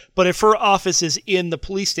there? But if her office is in the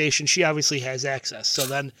police station, she obviously has access. So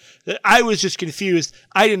then I was just confused.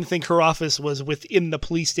 I didn't think her office was within the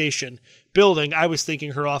police station building. I was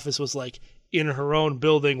thinking her office was, like, in her own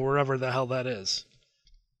building, wherever the hell that is.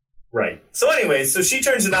 Right. So anyway, so she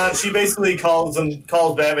turns it on. She basically calls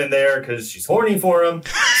Batman there because she's horny for him.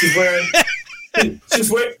 She's wearing.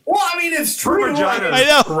 Well, I mean, it's true. I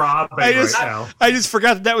know. I just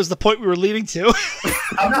forgot that was the point we were leading to.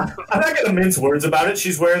 I'm not going to mince words about it.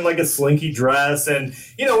 She's wearing like a slinky dress, and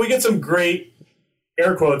we get some great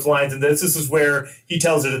air quotes lines in this. This is where he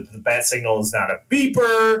tells her that the bat signal is not a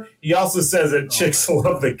beeper. He also says that chicks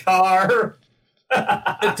love the car.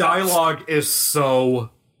 The dialogue is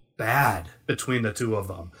so bad between the two of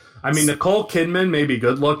them. I mean, Nicole Kidman may be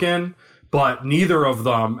good looking, but neither of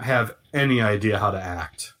them have any idea how to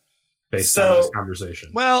act based on this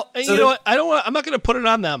conversation. Well, you know what? I'm not going to put it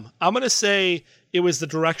on them. I'm going to say it was the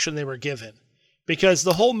direction they were given, because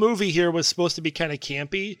the whole movie here was supposed to be kind of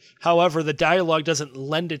campy. However, the dialogue doesn't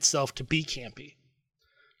lend itself to be campy.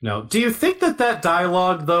 No. Do you think that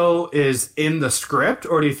dialogue though is in the script,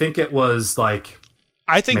 or do you think it was like?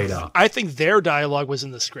 I think their dialogue was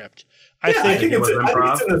in the script. I think it's in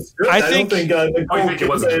the script. I don't think Nicole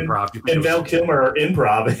Kidman and Val Kilmer are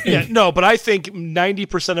improv. Yeah, no, but I think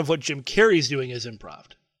 90% of what Jim Carrey's doing is improv.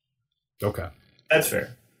 Okay, that's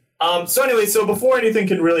fair. So anyway, so before anything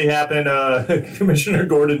can really happen, Commissioner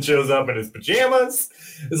Gordon shows up in his pajamas.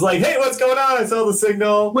 Is like, hey, what's going on? I saw the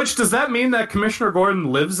signal. Which, does that mean that Commissioner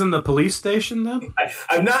Gordon lives in the police station then?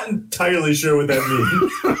 I'm not entirely sure what that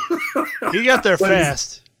means. He got there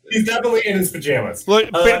fast. He's definitely in his pajamas.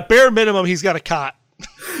 Look, bare minimum, he's got a cot.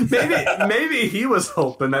 Maybe he was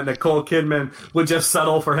hoping that Nicole Kidman would just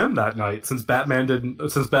settle for him that night since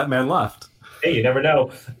Batman left. Hey, you never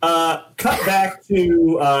know. Cut back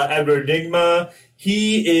to Edward Nygma.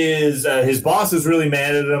 He is his boss is really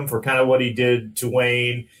mad at him for kind of what he did to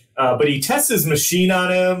Wayne, but he tests his machine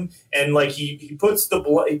on him, and like he puts the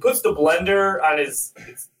blender on his.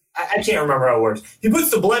 I can't remember how it works. He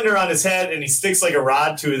puts the blender on his head, and he sticks like a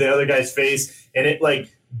rod to the other guy's face, and it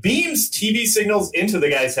like beams TV signals into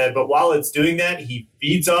the guy's head. But while it's doing that, he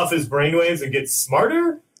feeds off his brainwaves and gets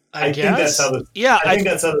smarter. I think that's how the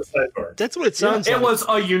side works. That's what it sounds like. It was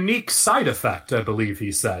a unique side effect, I believe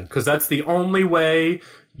he said, because that's the only way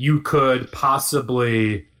you could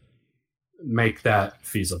possibly make that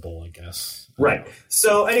feasible, I guess. Right.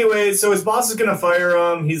 So anyway, so his boss is going to fire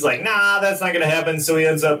him. He's like, nah, that's not going to happen. So he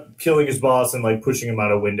ends up killing his boss and like pushing him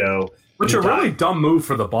out a window. Which a really dumb move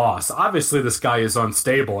for the boss. Obviously, this guy is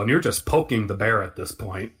unstable, and you're just poking the bear at this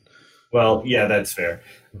point. Well, yeah, that's fair.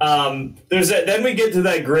 Then we get to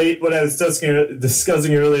that great, what I was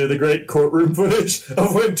discussing earlier, the great courtroom footage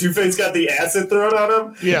of when Two-Face got the acid thrown on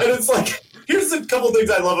him. Yeah. And it's like, here's a couple things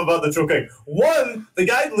I love about the Joker. One, the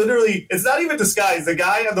guy literally, it's not even disguised. The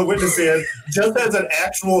guy on the witness stand just has an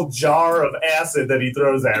actual jar of acid that he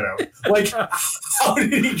throws at him. Like, how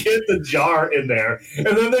did he get the jar in there? And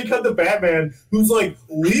then they cut the Batman, who's like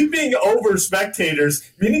leaping over spectators,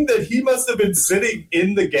 meaning that he must have been sitting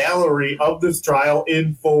in the gallery of this trial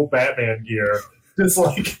in full Batman gear, just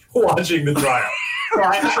like watching the trial.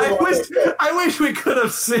 I wish we could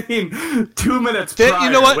have seen 2 minutes prior.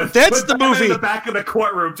 You know what? That's the movie. In the back of the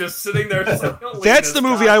courtroom, just sitting there. That's the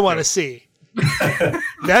movie I want to see.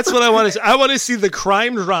 That's what I want to see. I want to see the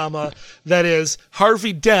crime drama that is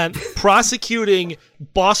Harvey Dent prosecuting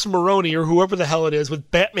Boss Maroni or whoever the hell it is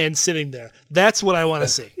with Batman sitting there. That's what I want to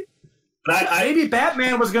see. Maybe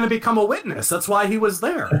Batman was going to become a witness. That's why he was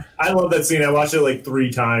there. I love that scene. I watched it like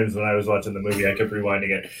 3 times when I was watching the movie. I kept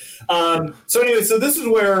rewinding it. So anyway, so this is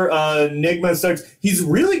where Nygma starts. He's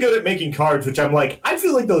really good at making cards, which I'm like, I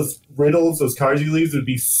feel like those riddles, those cards he leaves would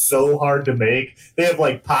be so hard to make. They have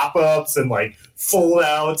like pop-ups and like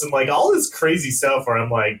fold-outs and like all this crazy stuff where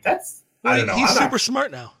I'm like, I don't know. He's super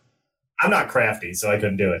smart now. I'm not crafty, so I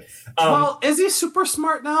couldn't do it. Well, is he super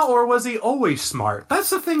smart now, or was he always smart?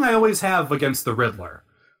 That's the thing I always have against the Riddler,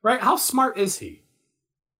 right? How smart is he?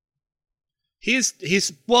 He's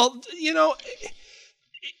well, you know,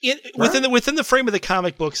 within the frame of the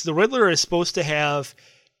comic books, the Riddler is supposed to have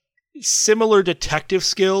similar detective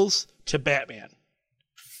skills to Batman.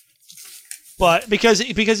 But because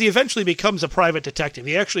he eventually becomes a private detective,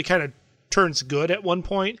 he actually kind of turns good at one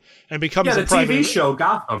point and becomes a private. The TV show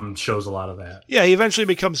Gotham shows a lot of that. Yeah, he eventually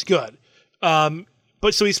becomes good. But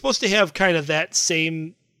so he's supposed to have kind of that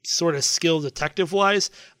same sort of skill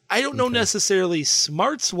detective-wise. I don't know necessarily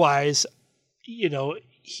smarts-wise, you know,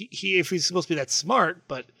 he if he's supposed to be that smart,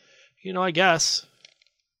 but, you know, I guess.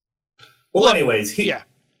 Well, anyways,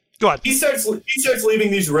 go on. He starts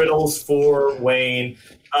leaving these riddles for Wayne.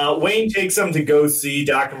 Wayne takes him to go see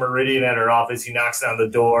Dr. Meridian at her office. He knocks down the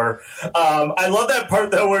door. I love that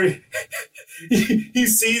part, though, where he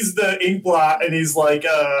sees the ink blot, and he's like,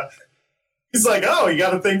 oh, you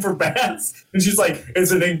got a thing for bats? And she's like,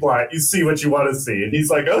 it's an ink blot. You see what you want to see. And he's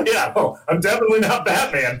like, oh, yeah, well, I'm definitely not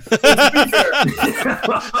Batman.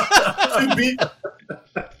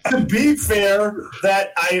 To be fair,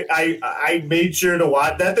 that I made sure to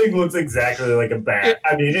watch. That thing looks exactly like a bat.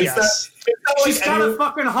 I mean, it's not like she's got it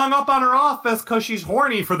fucking hung up on her office because she's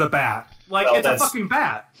horny for the bat. Like, it's a fucking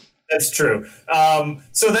bat. That's true.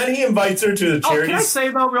 So then he invites her to the charity. Can I say,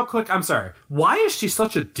 though, real quick? I'm sorry. Why is she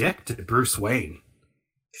such a dick to Bruce Wayne?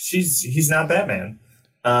 He's not Batman.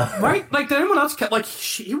 Right? Like, did anyone else... Like,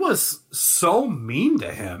 she was so mean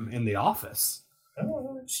to him in the office.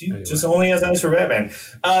 She just only has eyes for Batman.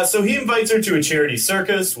 So he invites her to a charity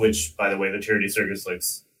circus, which, by the way, the charity circus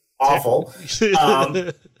looks awful.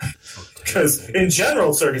 Because in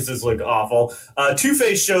general, circuses look awful.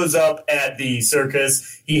 Two-Face shows up at the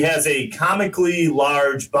circus. He has a comically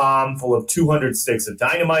large bomb full of 200 sticks of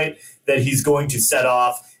dynamite that he's going to set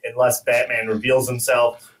off unless Batman reveals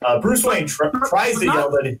himself. Bruce Wayne tries to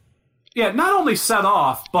yell at him. Yeah, not only set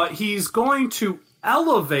off, but he's going to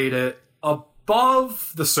elevate it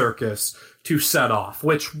above the circus to set off.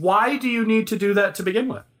 Which, why do you need to do that to begin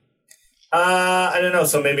with? I don't know.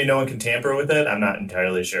 So maybe no one can tamper with it. I'm not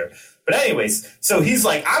entirely sure. But anyways, so he's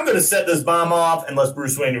like, I'm going to set this bomb off unless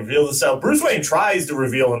Bruce Wayne reveals himself. Bruce Wayne tries to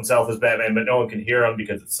reveal himself as Batman, but no one can hear him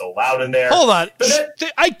because it's so loud in there. Hold on.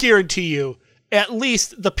 I guarantee you, at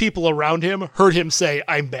least the people around him heard him say,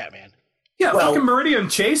 I'm Batman. Yeah, fucking Meridian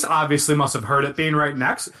Chase obviously must have heard it being right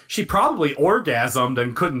next. She probably orgasmed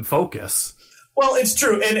and couldn't focus. Well, it's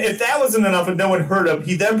true. And if that wasn't enough and no one heard him,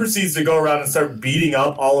 he then proceeds to go around and start beating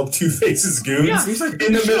up all of Two-Face's goons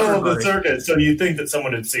in the middle of the circuit. So you'd think that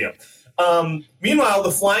someone would see him. Meanwhile,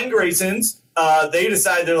 the Flying Graysons, they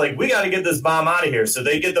decide, they're like, we got to get this bomb out of here. So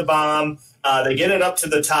they get the bomb. They get it up to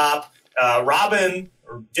the top. Robin,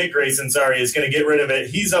 or Dick Grayson, is going to get rid of it.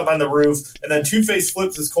 He's up on the roof. And then Two-Face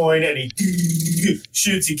flips his coin and he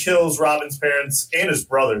shoots. He kills Robin's parents and his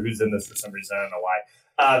brother, who's in this for some reason. I don't know why.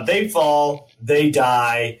 They fall, they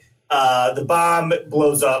die, the bomb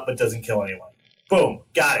blows up but doesn't kill anyone. Boom,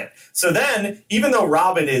 got it. So then, even though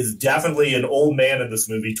Robin is definitely an old man in this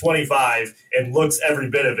movie, 25, and looks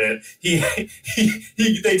every bit of it,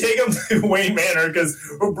 they take him to Wayne Manor because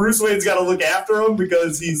Bruce Wayne's got to look after him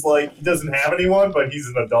because he's like, he doesn't have anyone, but he's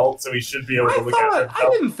an adult, so he should be able to look after himself.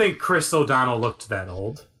 I didn't think Chris O'Donnell looked that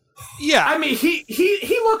old. Yeah. I mean,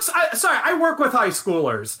 he looks, I work with high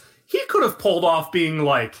schoolers. He could have pulled off being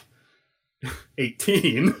like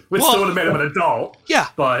 18, which still would have made him an adult. Yeah.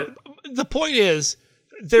 But the point is,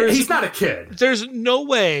 he's not a kid. There's no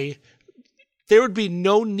way, there would be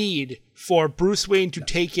no need for Bruce Wayne to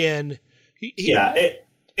take in. He can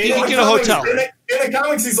get a hotel. In the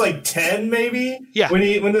comics, he's like 10, maybe. Yeah.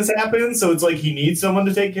 When this happens, so it's like he needs someone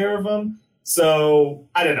to take care of him. So,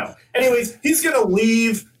 I don't know. Anyways, he's going to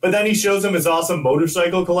leave, but then he shows him his awesome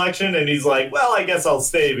motorcycle collection, and he's like, well, I guess I'll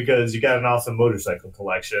stay because you got an awesome motorcycle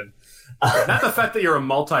collection. Not the fact that you're a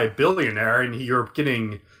multi-billionaire and you're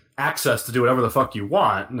getting access to do whatever the fuck you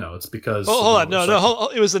want. No, it's because... Oh, hold on. No.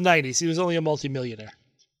 It was the 90s. He was only a multimillionaire.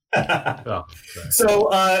 So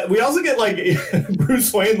we also get like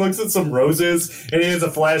Bruce Wayne looks at some roses and he has a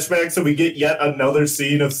flashback, so we get yet another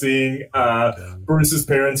scene of seeing Bruce's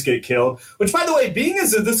parents get killed, which, by the way, being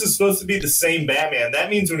as if this is supposed to be the same Batman, that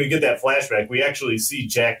means when we get that flashback we actually see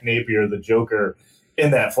Jack Napier, the Joker,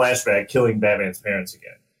 in that flashback killing Batman's parents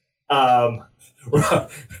again.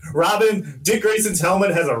 Robin, Dick Grayson's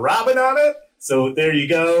helmet has a robin on it. So there you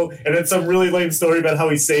go. And then some really lame story about how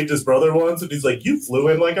he saved his brother once. And he's like, you flew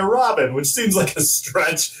in like a robin, which seems like a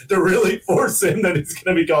stretch to really force him that he's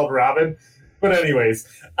going to be called Robin. But anyways,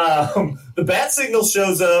 the bat signal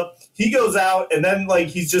shows up. He goes out and then like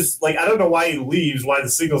he's just like, I don't know why he leaves, why the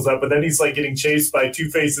signal's up. But then he's like getting chased by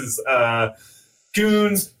Two-Face's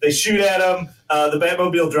goons. They shoot at him. The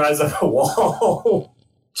Batmobile drives up a wall.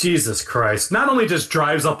 Jesus Christ. Not only just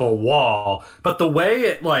drives up a wall, but the way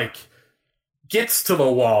it like... gets to the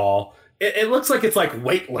wall, it looks like it's like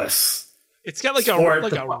weightless. It's got like a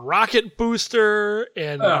rocket booster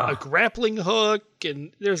and a grappling hook,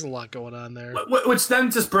 and there's a lot going on there. Which then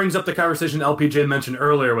just brings up the conversation LPJ mentioned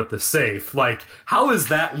earlier with the safe. Like, how is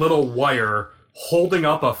that little wire holding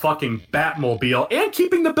up a fucking Batmobile and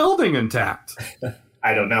keeping the building intact?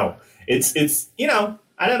 I don't know. It's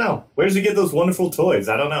I don't know. Where does he get those wonderful toys?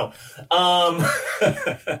 I don't know.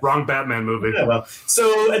 Wrong Batman movie. Yeah, well,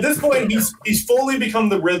 so at this point, he's fully become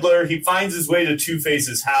the Riddler. He finds his way to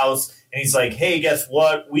Two-Face's house, and he's like, hey, guess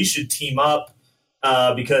what? We should team up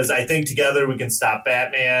because I think together we can stop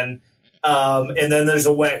Batman. And then there's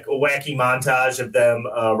a wacky montage of them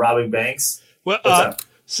robbing banks. Well,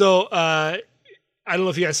 so I don't know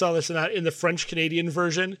if you guys saw this or not. In the French-Canadian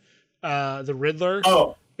version, the Riddler.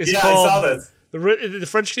 Oh, yeah, I saw this. The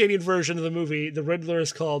French-Canadian version of the movie, the Riddler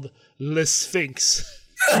is called Le Sphinx.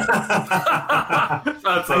 That's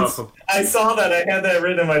awesome. I saw that. I had that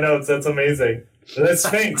written in my notes. That's amazing. Le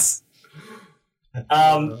Sphinx.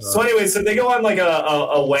 So anyway, so they go on like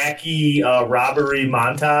a wacky robbery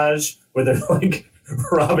montage where they're like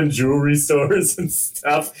robbing jewelry stores and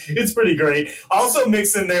stuff. It's pretty great. Also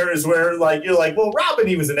mixed in there is where like you're like, well, Robin,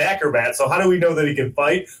 he was an acrobat, so how do we know that he can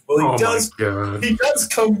fight? Well, he does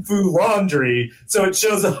kung fu laundry, so it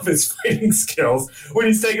shows off his fighting skills when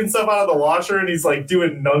he's taking stuff out of the washer and he's like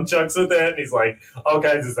doing nunchucks with it, and he's like all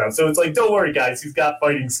kinds of stuff. So it's like, don't worry, guys, he's got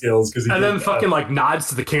fighting skills. And then fucking like nods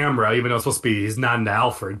to the camera, even though it's supposed to be he's nodding to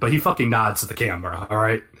Alfred, but he fucking nods to the camera. All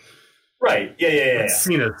right, right? Yeah. That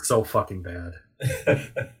scene is so fucking bad.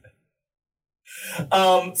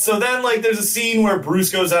 So then like there's a scene where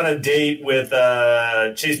Bruce goes on a date with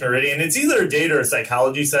Chase Meridian. It's either a date or a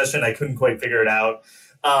psychology session. I couldn't quite figure it out.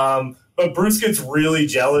 But Bruce gets really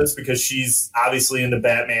jealous because she's obviously into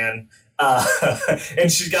Batman.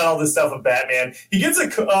 And she's got all this stuff with Batman. He gets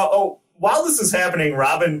while this is happening,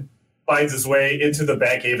 Robin finds his way into the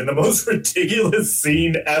Batcave in the most ridiculous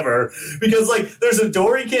scene ever, because like there's a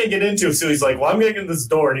door he can't get into, so he's like, well, I'm gonna get in this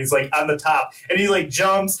door, and he's like on the top, and he like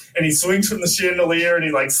jumps and he swings from the chandelier and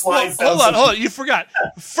he like slides down. Hold on, you forgot.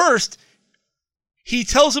 First, he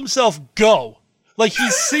tells himself go. Like he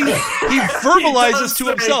verbalizes to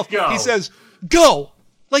himself. Go. He says go.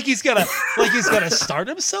 Like he's gonna start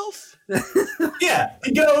himself. Yeah,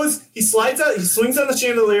 he goes, he slides out, he swings on the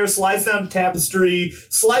chandelier, slides down the tapestry,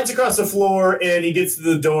 slides across the floor, and he gets to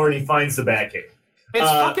the door and he finds the Batcave. It's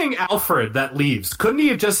fucking Alfred that leaves. Couldn't he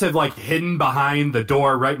have just like hidden behind the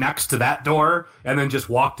door right next to that door and then just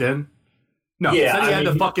walked in? No, yeah, he had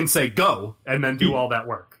to fucking say go and then do all that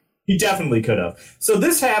work. He definitely could have. So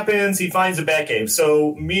this happens, he finds a Batcave.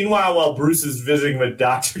 So meanwhile, while Bruce is visiting with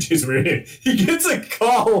Dr. Jason Meridian, he gets a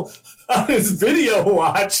call on his video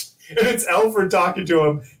watch. And it's Alfred talking to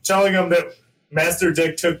him, telling him that Master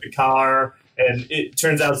Dick took the car, and it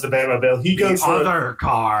turns out it's the Batmobile. He goes the other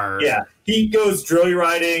car. Yeah, he goes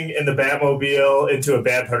joyriding in the Batmobile into a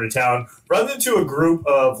bad part of town, runs into a group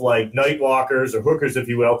of like night walkers or hookers, if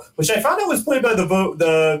you will, which I found out was played by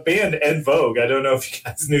the band En Vogue. I don't know if you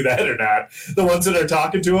guys knew that or not. The ones that are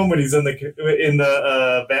talking to him when he's in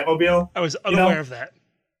the Batmobile. I was unaware of that.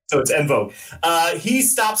 So it's En Vogue. He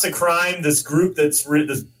stops a crime. This group that's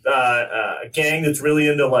this gang that's really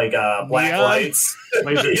into like black lights,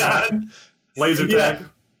 laser tag.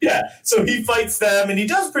 Yeah. So he fights them and he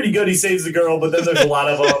does pretty good. He saves the girl, but then there's a lot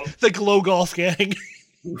of them. The Glow Golf gang.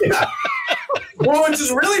 Yeah. Well, which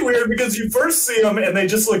is really weird because you first see them and they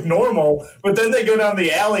just look normal, but then they go down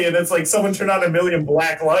the alley and it's like someone turned on a million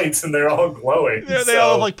black lights and they're all glowing. They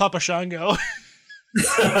all look like Papa Shango.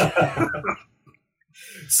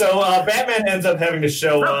 So Batman ends up having to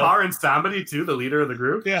show up. Baron Samedi, too, the leader of the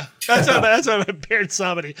group? Yeah, that's what I meant, Baron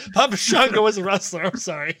Samedi. Papa Shango was a wrestler, I'm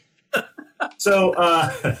sorry. So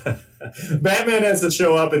Batman has to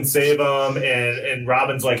show up and save him, and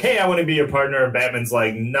Robin's like, hey, I want to be your partner, and Batman's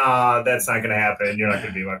like, nah, that's not going to happen. You're not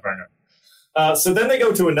going to be my partner. So then they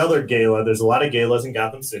go to another gala. There's a lot of galas in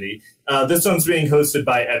Gotham City. This one's being hosted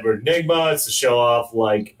by Edward Nygma. It's to show off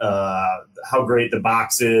like how great the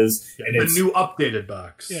box is. And the new updated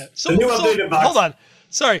box. Yeah. The new updated box. Hold on.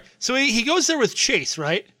 Sorry. So he goes there with Chase,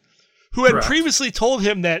 right? Who had previously told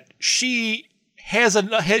him that she's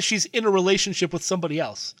in a relationship with somebody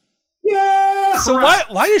else. Yeah. So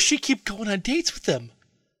why does she keep going on dates with him?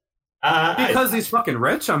 Because he's fucking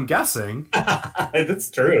rich, I'm guessing. That's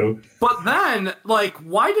true. But then, like,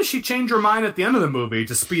 why does she change her mind at the end of the movie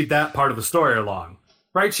to speed that part of the story along?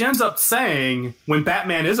 Right? She ends up saying, when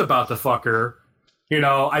Batman is about to fuck her,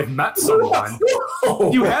 I've met someone.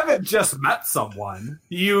 You haven't just met someone.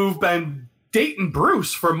 You've been dating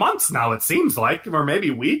Bruce for months now, it seems like, or maybe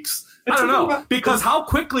weeks. I don't know. Because how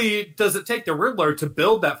quickly does it take the Riddler to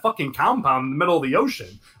build that fucking compound in the middle of the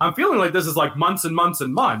ocean? I'm feeling like this is like months and months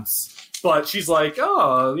and months. But she's like,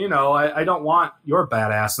 oh, I don't want your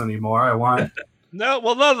badass anymore. I want... No,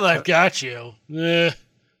 well, now that I've got you, the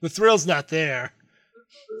thrill's not there.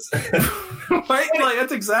 Right? Like,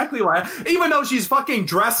 that's exactly why. Even though she's fucking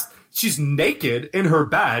dressed, she's naked in her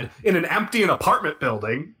bed in an empty apartment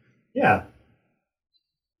building. Yeah.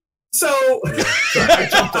 So, I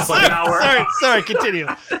jumped us like an hour. Sorry, continue.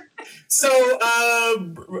 So,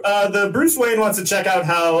 the Bruce Wayne wants to check out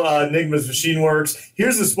how Nygma's machine works.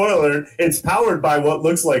 Here's the spoiler. It's powered by what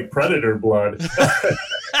looks like Predator blood.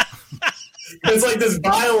 It's like this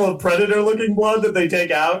vial of Predator-looking blood that they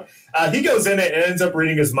take out. He goes in it and ends up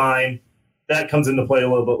reading his mind. That comes into play a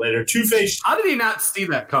little bit later. Two-Face... How did he not see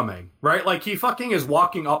that coming, right? Like, he fucking is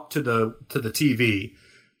walking up to the TV.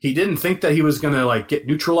 He didn't think that he was going to, like, get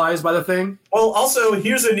neutralized by the thing? Well, also,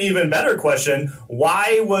 here's an even better question.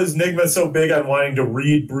 Why was Nygma so big on wanting to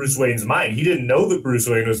read Bruce Wayne's mind? He didn't know that Bruce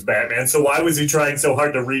Wayne was Batman, so why was he trying so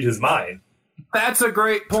hard to read his mind? That's a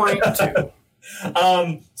great point, too.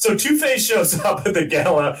 So Two-Face shows up at the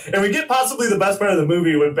gala, and we get possibly the best part of the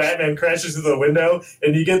movie when Batman crashes through the window,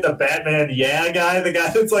 and you get the Batman guy, the guy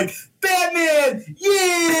that's like, Batman,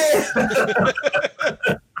 yeah!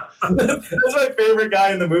 That's my favorite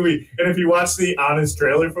guy in the movie. And if you watch the honest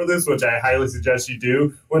trailer for this, which I highly suggest you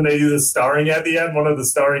do, when they do the starring at the end, one of the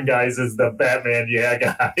starring guys is the Batman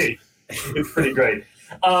guy. It's pretty great.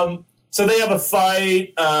 So they have a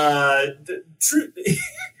fight.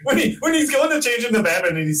 When he's going to change into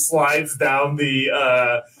Batman and he slides down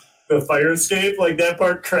the fire escape, like that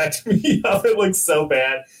part cracked me up. It looks so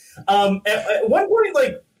bad. At one point,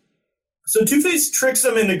 like, so Two-Face tricks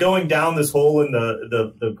him into going down this hole in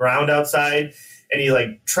the ground outside, and he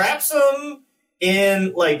like traps him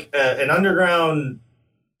in like an underground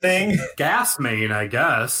thing. Gas main, I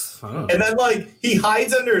guess. And then, like, he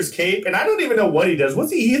hides under his cape, and I don't even know what he does.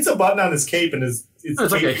 He hits a button on his cape, and it's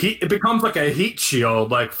like it becomes like a heat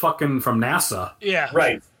shield, like fucking from NASA. Yeah.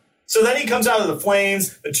 Right. So then he comes out of the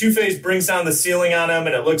flames, the Two-Face brings down the ceiling on him,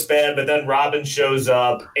 and it looks bad, but then Robin shows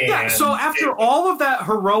up, and... Yeah, so after all of that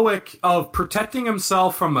heroic of protecting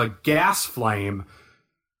himself from a gas flame,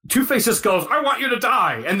 Two-Face just goes, I want you to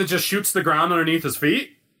die, and then just shoots the ground underneath his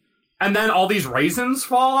feet. And then all these raisins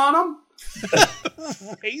fall on him?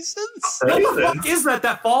 Raisins? What the fuck is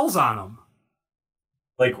that falls on him?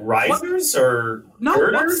 Like risers or no?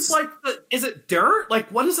 girders? Is it dirt? Like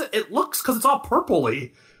what is it? It looks because it's all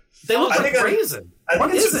purpley. They look like raisin. I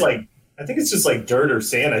think it's just like dirt or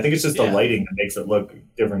sand. I think it's just the lighting that makes it look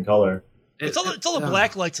different color. It's all the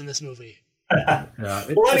black lights in this movie.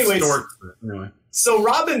 Anyway. So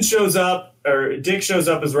Robin shows up, or Dick shows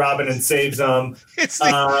up as Robin and saves them. It's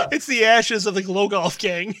the ashes of the Glow Golf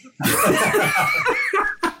gang.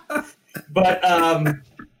 But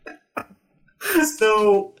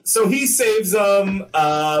so he saves them,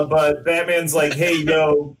 but Batman's like, hey,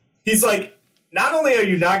 yo, he's like, not only are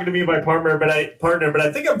you not going to be my partner, but I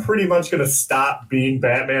think I'm pretty much going to stop being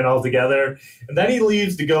Batman altogether. And then he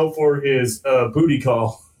leaves to go for his booty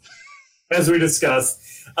call, as we discussed.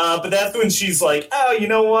 But that's when she's like, oh, you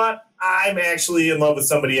know what? I'm actually in love with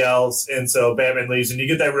somebody else. And so Batman leaves, and you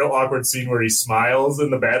get that real awkward scene where he smiles in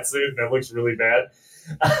the bat suit, and it looks really bad.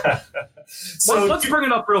 So let's bring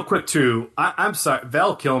it up real quick, too. I'm sorry.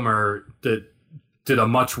 Val Kilmer did a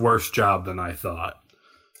much worse job than I thought.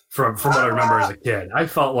 From what I remember as a kid, I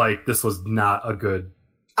felt like this was not a good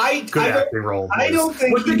acting role. I don't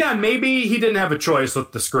think. Which again, maybe he didn't have a choice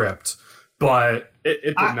with the script, but it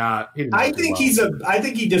did not. I think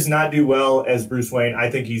he does not do well as Bruce Wayne.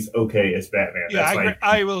 I think he's okay as Batman. Yeah,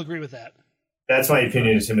 I will agree with that. That's my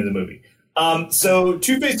opinion as him in the movie. So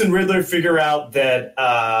Two-Face and Riddler figure out that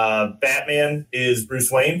Batman is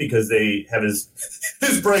Bruce Wayne because they have his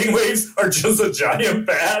brainwaves are just a giant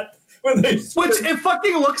bat. Which it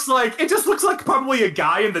fucking looks like, it just looks like probably a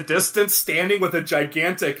guy in the distance standing with a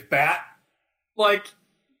gigantic bat, like,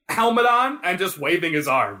 helmet on and just waving his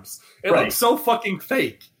arms. It looks so fucking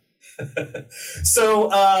fake. So,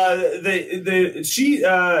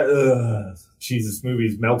 Jesus,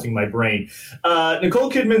 movie's melting my brain. Nicole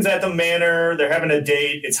Kidman's at the manor. They're having a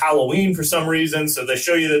date. It's Halloween for some reason, so they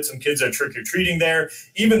show you that some kids are trick-or-treating there,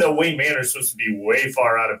 even though Wayne Manor is supposed to be way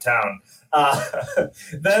far out of town.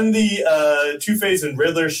 Then the Two-Face and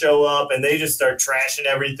Riddler show up, and they just start trashing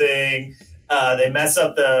everything. They mess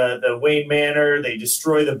up the Wayne Manor. They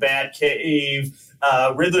destroy the Bat Cave.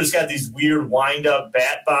 Riddler's got these weird wind-up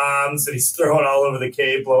bat bombs that he's throwing all over the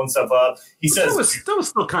cave, blowing stuff up. He says that was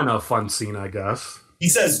still kind of a fun scene, I guess. He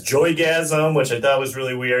says "joygasm," which I thought was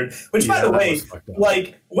really weird. Which, by the way,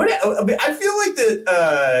 like, I feel like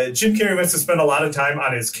that Jim Carrey must have spent a lot of time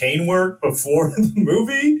on his cane work before the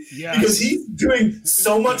movie, because he's doing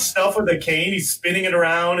so much stuff with the cane. He's spinning it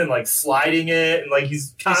around and like sliding it, and like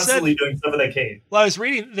he's constantly doing stuff with that cane. Well, I was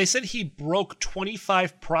reading; they said he broke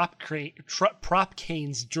 25 prop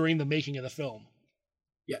canes during the making of the film.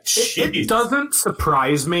 Yeah, it doesn't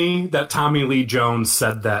surprise me that Tommy Lee Jones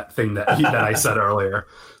said that thing that I said earlier,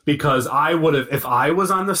 because I would have, if I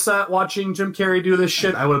was on the set watching Jim Carrey do this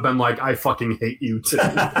shit, I would have been like, I fucking hate you too.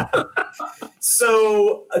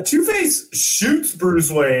 So Two-Face shoots Bruce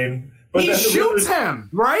Wayne, but he shoots him,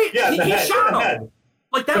 right? Yeah, he shot him.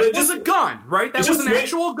 Like that was a gun, right? That was an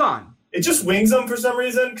actual gun. It just wings him for some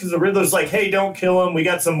reason, because the Riddler's like, hey, don't kill him. We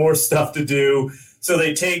got some more stuff to do. So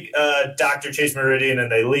they take Dr. Chase Meridian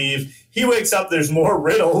and they leave. He wakes up, there's more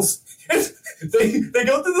riddles. they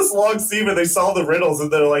go through this long scene where they solve the riddles,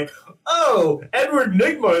 and they're like, oh, Edward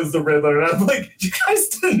Nygma is the Riddler. And I'm like, you guys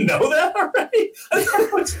didn't know that already? I thought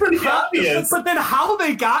it was pretty obvious. But then how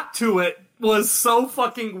they got to it was so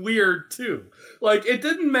fucking weird, too. Like, it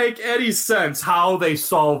didn't make any sense how they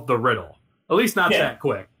solved the riddle. At least not that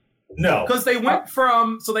quick. No. Because they went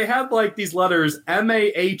from, so they had like these letters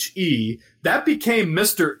M-A-H-E, that became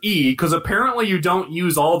Mr. E, because apparently you don't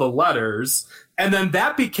use all the letters, and then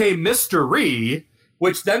that became Mystery,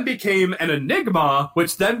 which then became an enigma,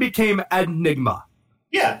 which then became enigma.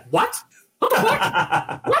 Yeah. What? What the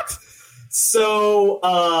fuck? What? So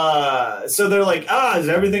they're like, is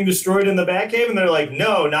everything destroyed in the Batcave? And they're like,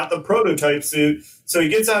 no, not the prototype suit. So he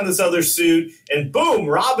gets on this other suit, and boom,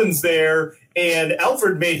 Robin's there. And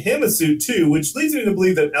Alfred made him a suit, too, which leads me to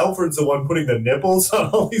believe that Alfred's the one putting the nipples on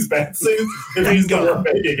all these bat suits if he's the one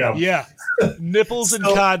making them. Yeah. Nipples and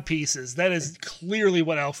cod pieces. That is clearly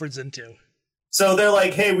what Alfred's into. So they're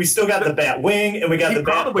like, hey, we still got the Batwing, and we got the Batboat.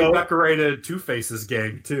 He probably decorated Two-Face's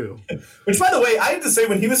gang, too. Which, by the way, I have to say,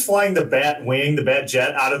 when he was flying the Batwing, the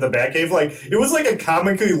Batjet out of the Batcave, like, it was like a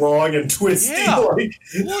comically long and twisty. Yeah. Like,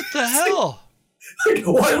 What the hell? Like,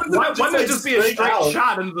 why wouldn't it just be a straight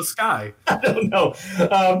shot into the sky? I don't know.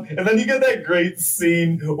 And then you get that great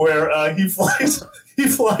scene where he flies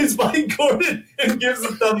by Gordon and gives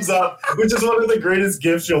a thumbs up, which is one of the greatest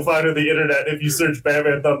gifs you'll find on the internet if you search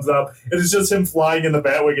Batman thumbs up. And it's just him flying in the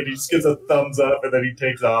Batwing, and he just gives a thumbs up, and then he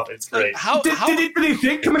takes off. It's great. Did he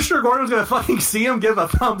think Commissioner Gordon was going to fucking see him give a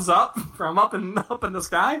thumbs up from up in the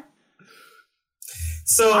sky?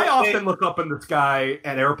 So I often look up in the sky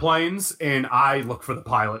at airplanes, and I look for the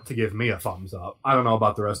pilot to give me a thumbs up. I don't know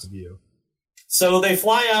about the rest of you. So they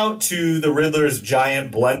fly out to the Riddler's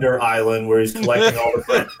giant blender island where he's collecting all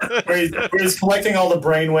the where he's collecting all the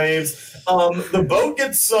brainwaves. The boat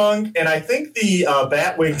gets sunk, and I think the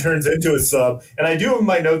Batwing turns into a sub. And I do have in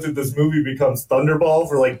my notes that this movie becomes Thunderball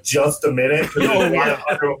for like just a minute.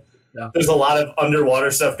 There's a lot of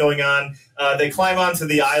underwater stuff going on. They climb onto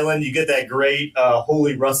the island. You get that great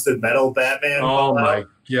holy rusted metal Batman. Oh my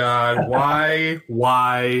god!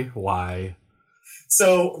 Why?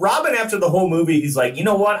 So Robin, after the whole movie, he's like, you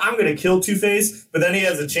know what? I'm going to kill Two-Face. But then he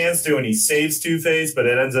has a chance to, and he saves Two-Face. But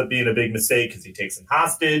it ends up being a big mistake because he takes him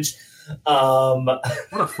hostage. What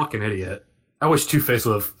a fucking idiot! I wish Two-Face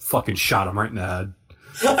would have fucking shot him right in the head.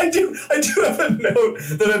 I do have a note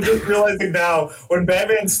that I'm just realizing now. When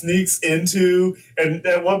Batman sneaks into, and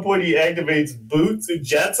at one point he activates boots and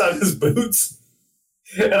jets on his boots,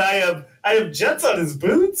 and I have jets on his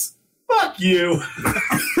boots. Fuck you.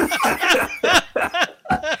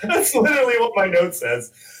 That's literally what my note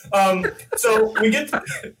says. So we get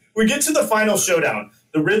to the final showdown.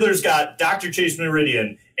 The Riddler's got Dr. Chase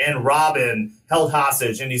Meridian and Robin held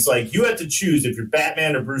hostage, and he's like, you have to choose if you're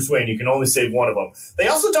Batman or Bruce Wayne. You can only save one of them. They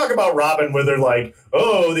also talk about Robin where they're like,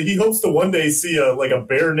 oh, he hopes to one day see a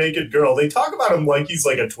bare naked girl. They talk about him like he's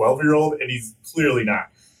like a 12-year-old, and he's clearly not.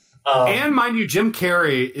 And mind you, Jim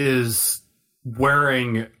Carrey is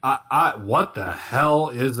wearing what the hell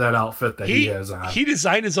is that outfit that he has on? He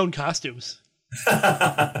designed his own costumes.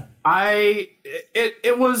 It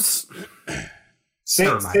was.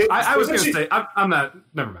 Never mind. I was going to say, I'm not.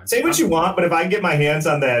 Never mind. Say what you want, but if I can get my hands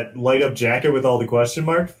on that light up jacket with all the question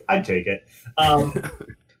marks, I'd take it.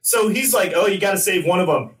 So he's like, oh, you got to save one of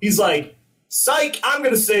them. He's like, psych, I'm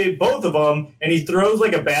going to save both of them. And he throws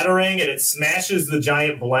like a batarang, and it smashes the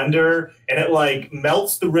giant blender, and it like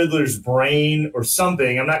melts the Riddler's brain or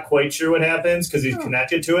something. I'm not quite sure what happens because he's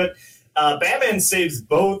connected to it. Batman saves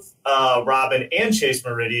both Robin and Chase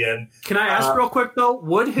Meridian. Can I ask real quick, though?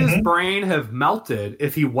 Would his brain have melted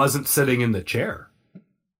if he wasn't sitting in the chair?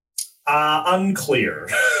 Unclear.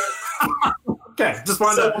 Okay, just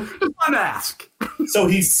wanted to ask. So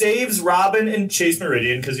he saves Robin and Chase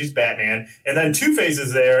Meridian because he's Batman, and then Two-Face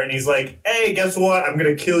is there, and he's like, hey, guess what? I'm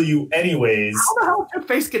going to kill you anyways. How the hell did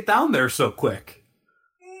Two-Face get down there so quick?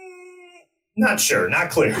 Not sure, not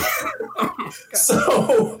clear.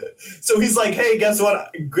 So he's like, hey, guess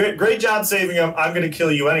what? Great job saving him. I'm going to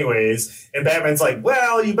kill you anyways. And Batman's like,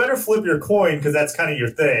 well, you better flip your coin because that's kind of your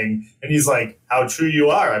thing. And he's like, how true you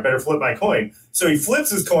are. I better flip my coin. So he flips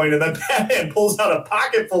his coin, and then Batman pulls out a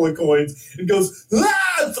pocket full of coins and goes,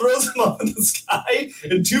 and throws them up in the sky.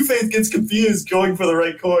 And Two-Face gets confused going for the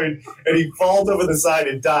right coin, and he falls over the side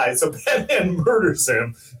and dies. So Batman murders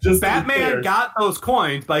him. Batman got those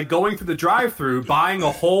coins by going through the drive-thru, buying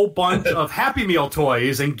a whole bunch of Happy Meal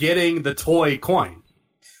toys, and getting the toy coin.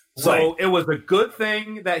 So It was a good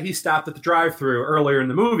thing that he stopped at the drive-thru earlier in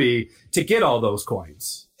the movie to get all those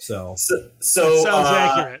coins. So sounds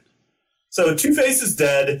accurate. So Two-Face is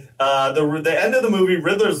dead. The end of the movie,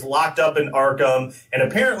 Riddler's locked up in Arkham, and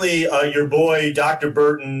apparently your boy Dr.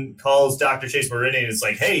 Burton calls Dr. Chase Meridian and is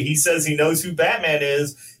like, hey, he says he knows who Batman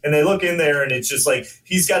is. And they look in there, and it's just like,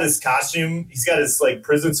 he's got his costume, he's got his like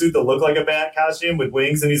prison suit that looked like a bat costume with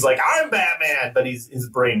wings, and he's like, I'm Batman, but his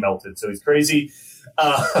brain melted, so he's crazy.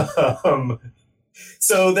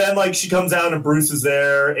 So then, like, she comes out and Bruce is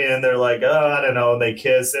there, and they're like, oh, I don't know, and they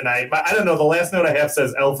kiss. And I don't know, the last note I have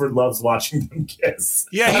says Alfred loves watching them kiss.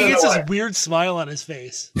 Yeah, he gets this weird smile on his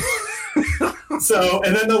face. So,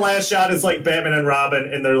 and then the last shot is, like, Batman and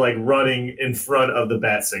Robin, and they're, like, running in front of the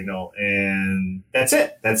bat signal. And that's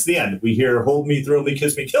it. That's the end. We hear hold me, thrill me,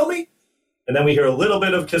 kiss me, kill me. And then we hear a little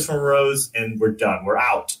bit of Kiss from a Rose, and we're done. We're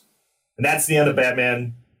out. And that's the end of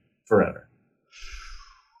Batman Forever.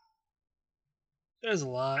 There's a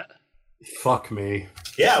lot. Fuck me.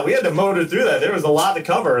 Yeah, we had to motor through that. There was a lot to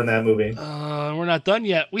cover in that movie. We're not done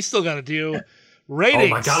yet. We still got to do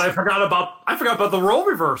Ratings. Oh my god, I forgot about the role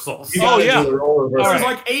reversals. Oh yeah, the role reversal. There's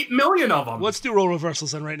like 8 million of them. Let's do role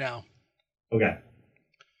reversals then right now. Okay.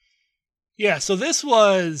 Yeah, so this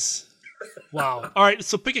was wow. All right,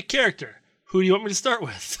 so pick a character. Who do you want me to start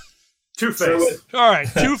with? Two-Face. All right,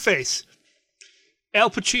 Two-Face. Al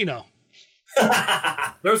Pacino.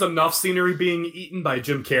 There's enough scenery being eaten by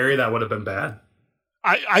Jim Carrey that would have been bad.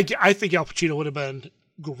 I think Al Pacino would have been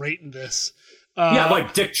great in this. Yeah,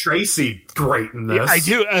 like Dick Tracy, great in this.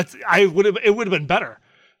 Yeah, I do. It would have been better.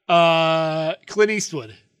 Clint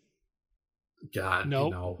Eastwood. God,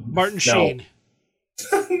 no. Martin Sheen.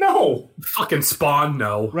 No. Fucking Spawn,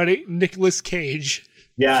 no. Ready? Nicolas Cage.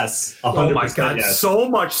 Yes. 100%, Oh my god, yes. so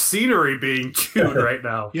much scenery being chewed right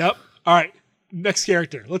now. Yep. All right. Next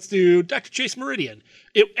character. Let's do Dr. Chase Meridian.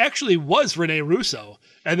 It actually was Rene Russo.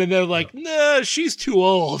 And then they're like, nah, she's too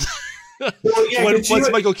old. Well, yeah, once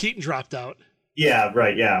Michael Keaton dropped out. Yeah,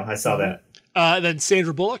 right. Yeah, I saw that. Then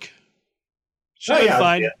Sandra Bullock. She's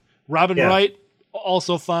fine. Yeah. Robin Wright,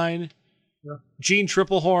 also fine. Yeah. Jean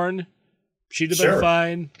Triplehorn. She'd have been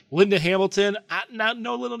fine. Linda Hamilton. Not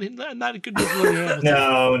a good Linda Hamilton.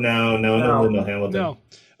 No, Linda Hamilton. No.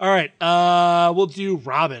 All right. We'll do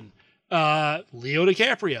Robin. Leo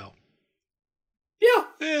DiCaprio.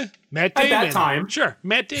 Yeah. Matt Damon. At that time. Sure.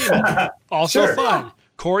 Matt Damon. Also fun.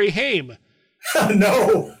 Corey Haim.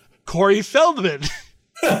 No. Corey Feldman.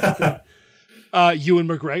 Ewan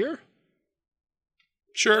McGregor.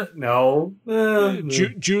 Sure. No.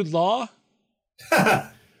 Jude Law.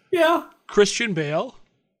 Yeah. Christian Bale.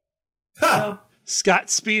 Scott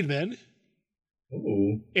Speedman.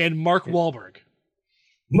 Ooh. And Mark Wahlberg.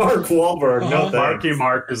 Mark Wahlberg. No thanks. Marky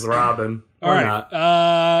Mark is Robin. All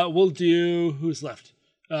right. We'll do who's left.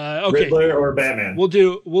 Okay. Riddler or Batman. We'll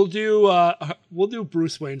do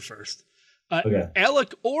Bruce Wayne first. Okay.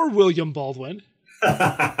 Alec or William Baldwin.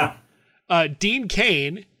 Dean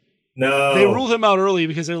Cain. No. They ruled him out early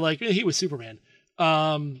because they're like, he was Superman.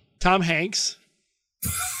 Tom Hanks.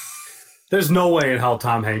 There's no way in hell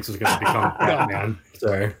Tom Hanks is going to become Batman.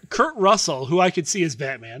 Sorry. Kurt Russell, who I could see as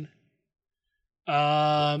Batman. He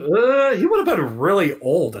would have been really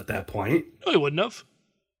old at that point. No, he wouldn't have.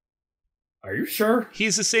 Are you sure?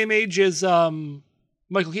 He's the same age as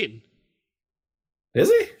Michael Keaton. Is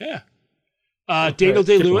he? Yeah. Daniel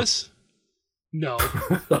Day-Lewis? No.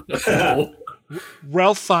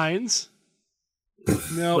 Ralph Fiennes?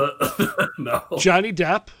 No. No. Johnny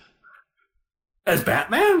Depp? As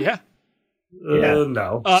Batman? Yeah.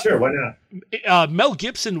 No. Sure, why not? Mel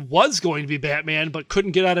Gibson was going to be Batman, but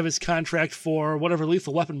couldn't get out of his contract for whatever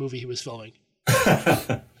Lethal Weapon movie he was filming.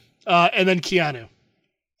 And then Keanu.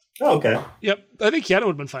 Oh, okay. Yep, I think Keanu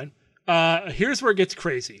would have been fine. Here's where it gets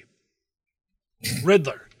crazy.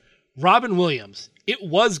 Riddler. Robin Williams. It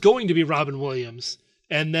was going to be Robin Williams,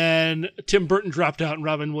 and then Tim Burton dropped out, and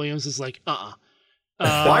Robin Williams is like, Well,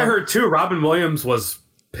 I heard, too, Robin Williams was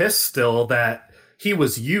pissed still that he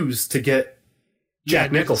was used to get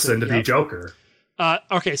Jack Nicholson to be Joker.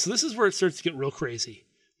 Okay, so this is where it starts to get real crazy.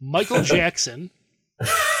 Michael Jackson.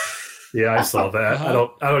 Yeah, I saw that. I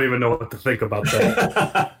don't even know what to think about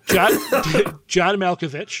that. John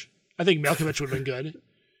Malkovich. I think Malkovich would have been good.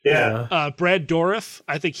 Yeah. Brad Dourif.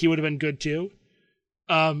 I think he would have been good too.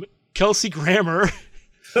 Kelsey Grammer.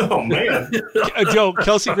 Oh man. Joe,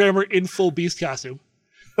 Kelsey Grammer in full Beast costume.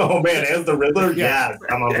 Oh man, as the Riddler? Yeah,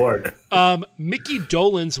 I'm on board. Mickey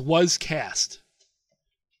Dolenz was cast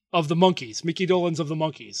of the Monkees. Mickey Dolenz of the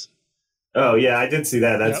Monkees. Oh yeah, I did see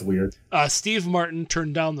that. That's weird. Steve Martin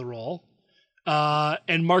turned down the role.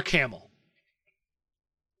 And Mark Hamill.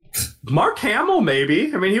 Mark Hamill,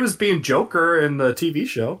 maybe. I mean, he was being Joker in the TV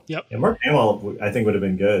show. Yep. Yeah, Mark Hamill, I think, would have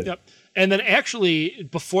been good. Yep. And then actually,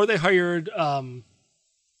 before they hired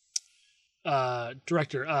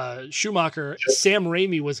director Schumacher, Sam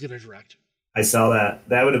Raimi was going to direct. I saw that.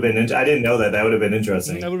 That would have been. I didn't know that. That would have been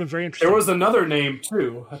interesting. That would have been very interesting. There was another name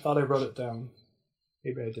too. I thought I wrote it down.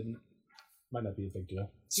 Maybe I didn't. Might not be a big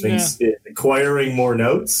deal. Sphinx acquiring more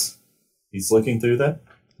notes. He's looking through that.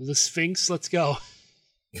 The Sphinx. Let's go.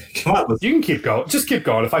 Come on, you can keep going. Just keep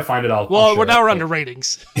going. If I find it, I'll. Well, we're on to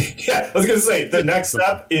ratings. Yeah, I was going to say the next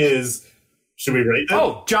step is. Should we rate them?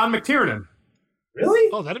 Oh, John McTiernan. Really?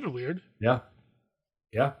 Oh, that'd have been weird. Yeah.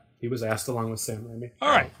 Yeah. He was asked along with Sam Raimi. All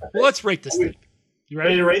right. Well, let's rate this thing. You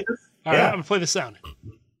ready to rate this? All right. I'm going to play the sound.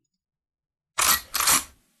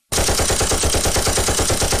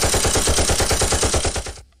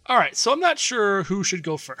 All right. So I'm not sure who should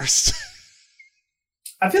go first.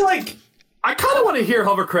 I feel like I kind of want to hear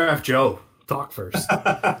Hovercraft Joe talk first.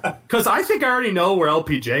 Because I think I already know where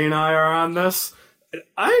LPJ and I are on this.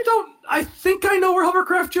 I think I know where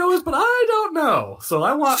Hovercraft Joe is, but I don't know. So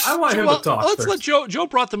I want him to talk. Let's let Joe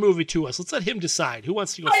brought the movie to us. Let's let him decide who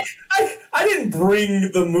wants to go. I didn't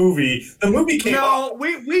bring the movie. The movie came up. No,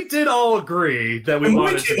 we did all agree that we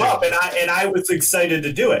wanted to. The movie came up, and I was excited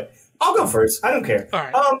to do it. I'll go first. I don't care. All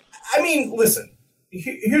right. I mean, listen.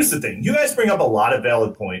 Here's the thing. You guys bring up a lot of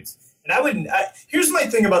valid points. And here's my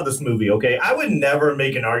thing about this movie, okay? I would never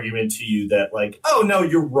make an argument to you that, like, oh, no,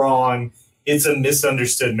 you're wrong. It's a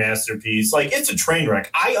misunderstood masterpiece. Like, it's a train wreck.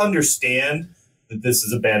 I understand that this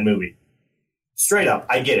is a bad movie. Straight up,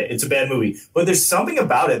 I get it. It's a bad movie. But there's something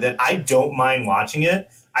about it that I don't mind watching it.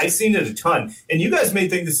 I've seen it a ton. And you guys may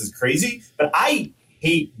think this is crazy, but I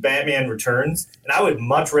hate Batman Returns, and I would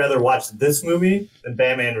much rather watch this movie than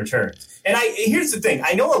Batman Returns. And here's the thing.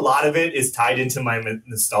 I know a lot of it is tied into my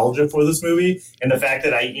nostalgia for this movie and the fact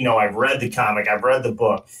that I've read the comic, I've read the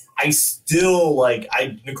book. I still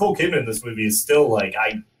Nicole Kidman in this movie is still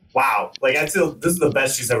wow. Like, this is the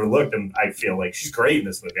best she's ever looked, and I feel like she's great in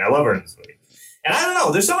this movie. I love her in this movie. And I don't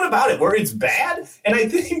know, there's something about it where it's bad, and I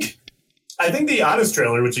think the Honest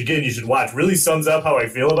trailer, which again you should watch, really sums up how I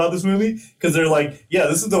feel about this movie, because they're like, yeah,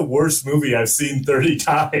 this is the worst movie I've seen 30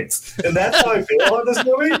 times. And that's how I feel about this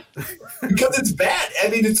movie, because it's bad. I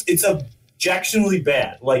mean, it's objectionably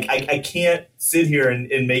bad. Like, I can't sit here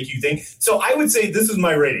and make you think. So I would say this is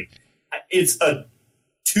my rating. It's a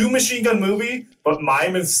 2 Machine Gun movie, but my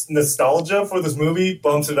nostalgia for this movie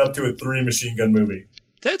bumps it up to a 3 Machine Gun movie.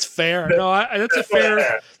 That's fair. No,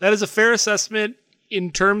 that is a fair assessment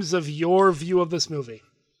in terms of your view of this movie.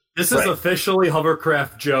 This is officially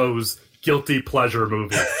Hovercraft Joe's guilty pleasure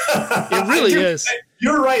movie. It really is.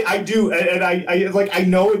 You're right. I do. And I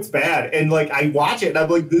know it's bad. And I watch it and I'm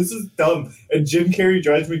like, this is dumb. And Jim Carrey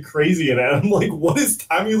drives me crazy. And I'm like, what is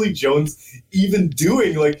Tommy Lee Jones even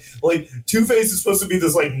doing? Like Two-Face is supposed to be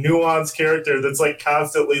this nuanced character that's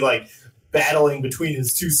constantly battling between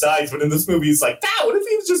his two sides, but in this movie he's like, what if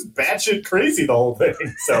he was just batshit crazy the whole thing?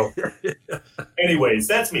 So anyways,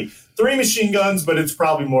 that's me. 3 machine guns, but it's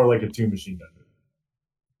probably more like a 2 machine gun movie.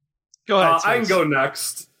 Go ahead. I can go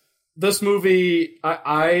next. This movie,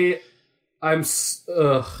 God,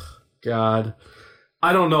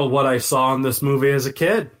 I don't know what I saw in this movie as a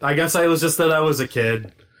kid. I guess I was just that I was a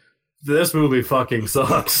kid. This movie fucking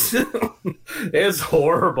sucks. It's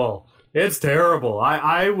horrible. It's terrible.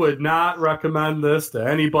 I would not recommend this to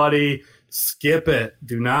anybody. Skip it.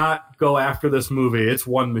 Do not go after this movie. It's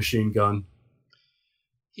 1 machine gun.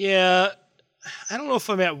 Yeah, I don't know if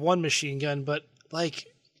I'm at 1 machine gun, but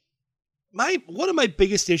one of my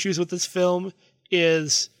biggest issues with this film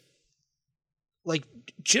is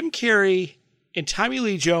Jim Carrey and Tommy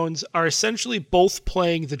Lee Jones are essentially both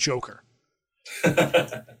playing the Joker.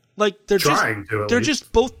 They're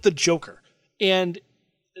just both the Joker. And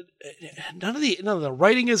none of the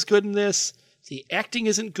writing is good in this. The acting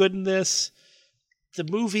isn't good in this. The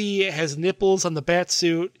movie has nipples on the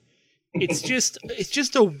batsuit. It's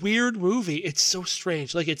just a weird movie. It's so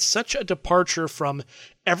strange. It's such a departure from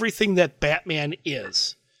everything that Batman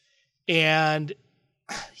is. And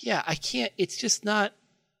yeah, I can't. It's just not.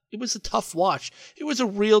 It was a tough watch. It was a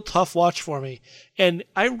real tough watch for me, and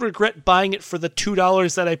I regret buying it for the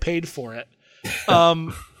 $2 that I paid for it.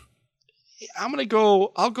 I'll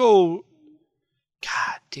go.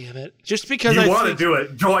 God damn it! Just because you want to do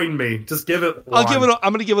it, join me. Just give it. I'm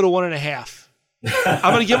going to give it a 1.5.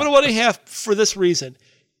 I'm going to give it a 1.5 for this reason.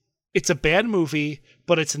 It's a bad movie,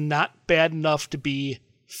 but it's not bad enough to be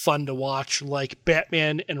fun to watch like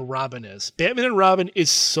Batman and Robin is. Batman and Robin is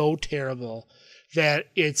so terrible that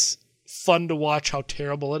it's fun to watch how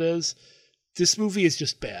terrible it is. This movie is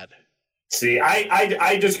just bad. See,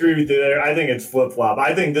 I disagree with you there. I think it's flip-flop.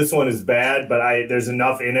 I think this one is bad, but there's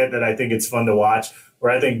enough in it that I think it's fun to watch,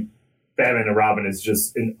 where I think Batman and Robin is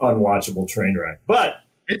just an unwatchable train wreck. But,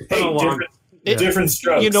 different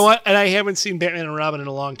strokes. You know what? And I haven't seen Batman and Robin in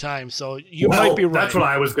a long time, so you might be right. That's what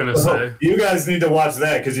I was going to say. You guys need to watch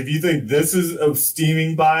that, because if you think this is a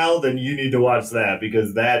steaming pile, then you need to watch that,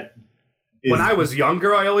 because that is... When I was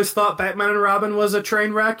younger, I always thought Batman and Robin was a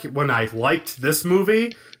train wreck. When I liked this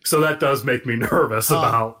movie... So that does make me nervous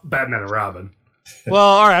about Batman and Robin. Well,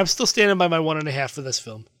 all right. I'm still standing by my 1.5 for this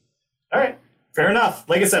film. All right. Fair enough.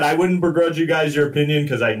 Like I said, I wouldn't begrudge you guys your opinion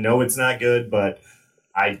because I know it's not good, but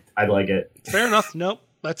I like it. Fair enough. Nope.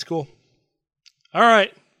 That's cool. All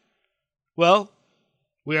right. Well,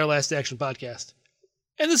 we are Last Action Podcast.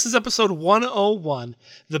 And this is episode 101,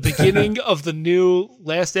 the beginning of the new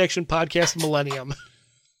Last Action Podcast millennium.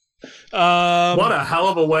 What a hell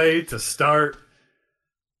of a way to start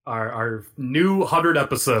our new 100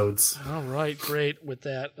 episodes. All right, great with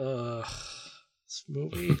that.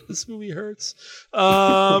 This movie hurts.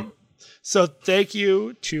 So thank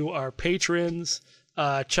you to our patrons.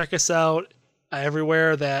 Check us out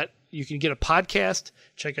everywhere that you can get a podcast.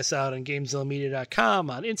 Check us out on GameZillaMedia.com,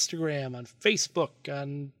 on Instagram, on Facebook,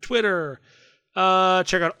 on Twitter.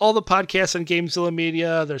 Check out all the podcasts on GameZilla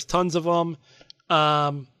Media. There's tons of them.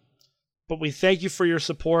 But we thank you for your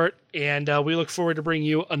support, and we look forward to bringing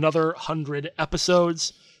you another 100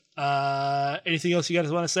 episodes. Anything else you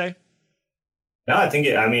guys want to say? No, I think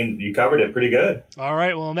you covered it pretty good. All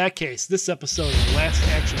right. Well, in that case, this episode of the Last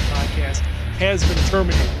Action Podcast has been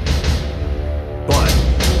terminated. But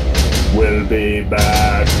we'll be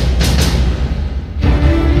back.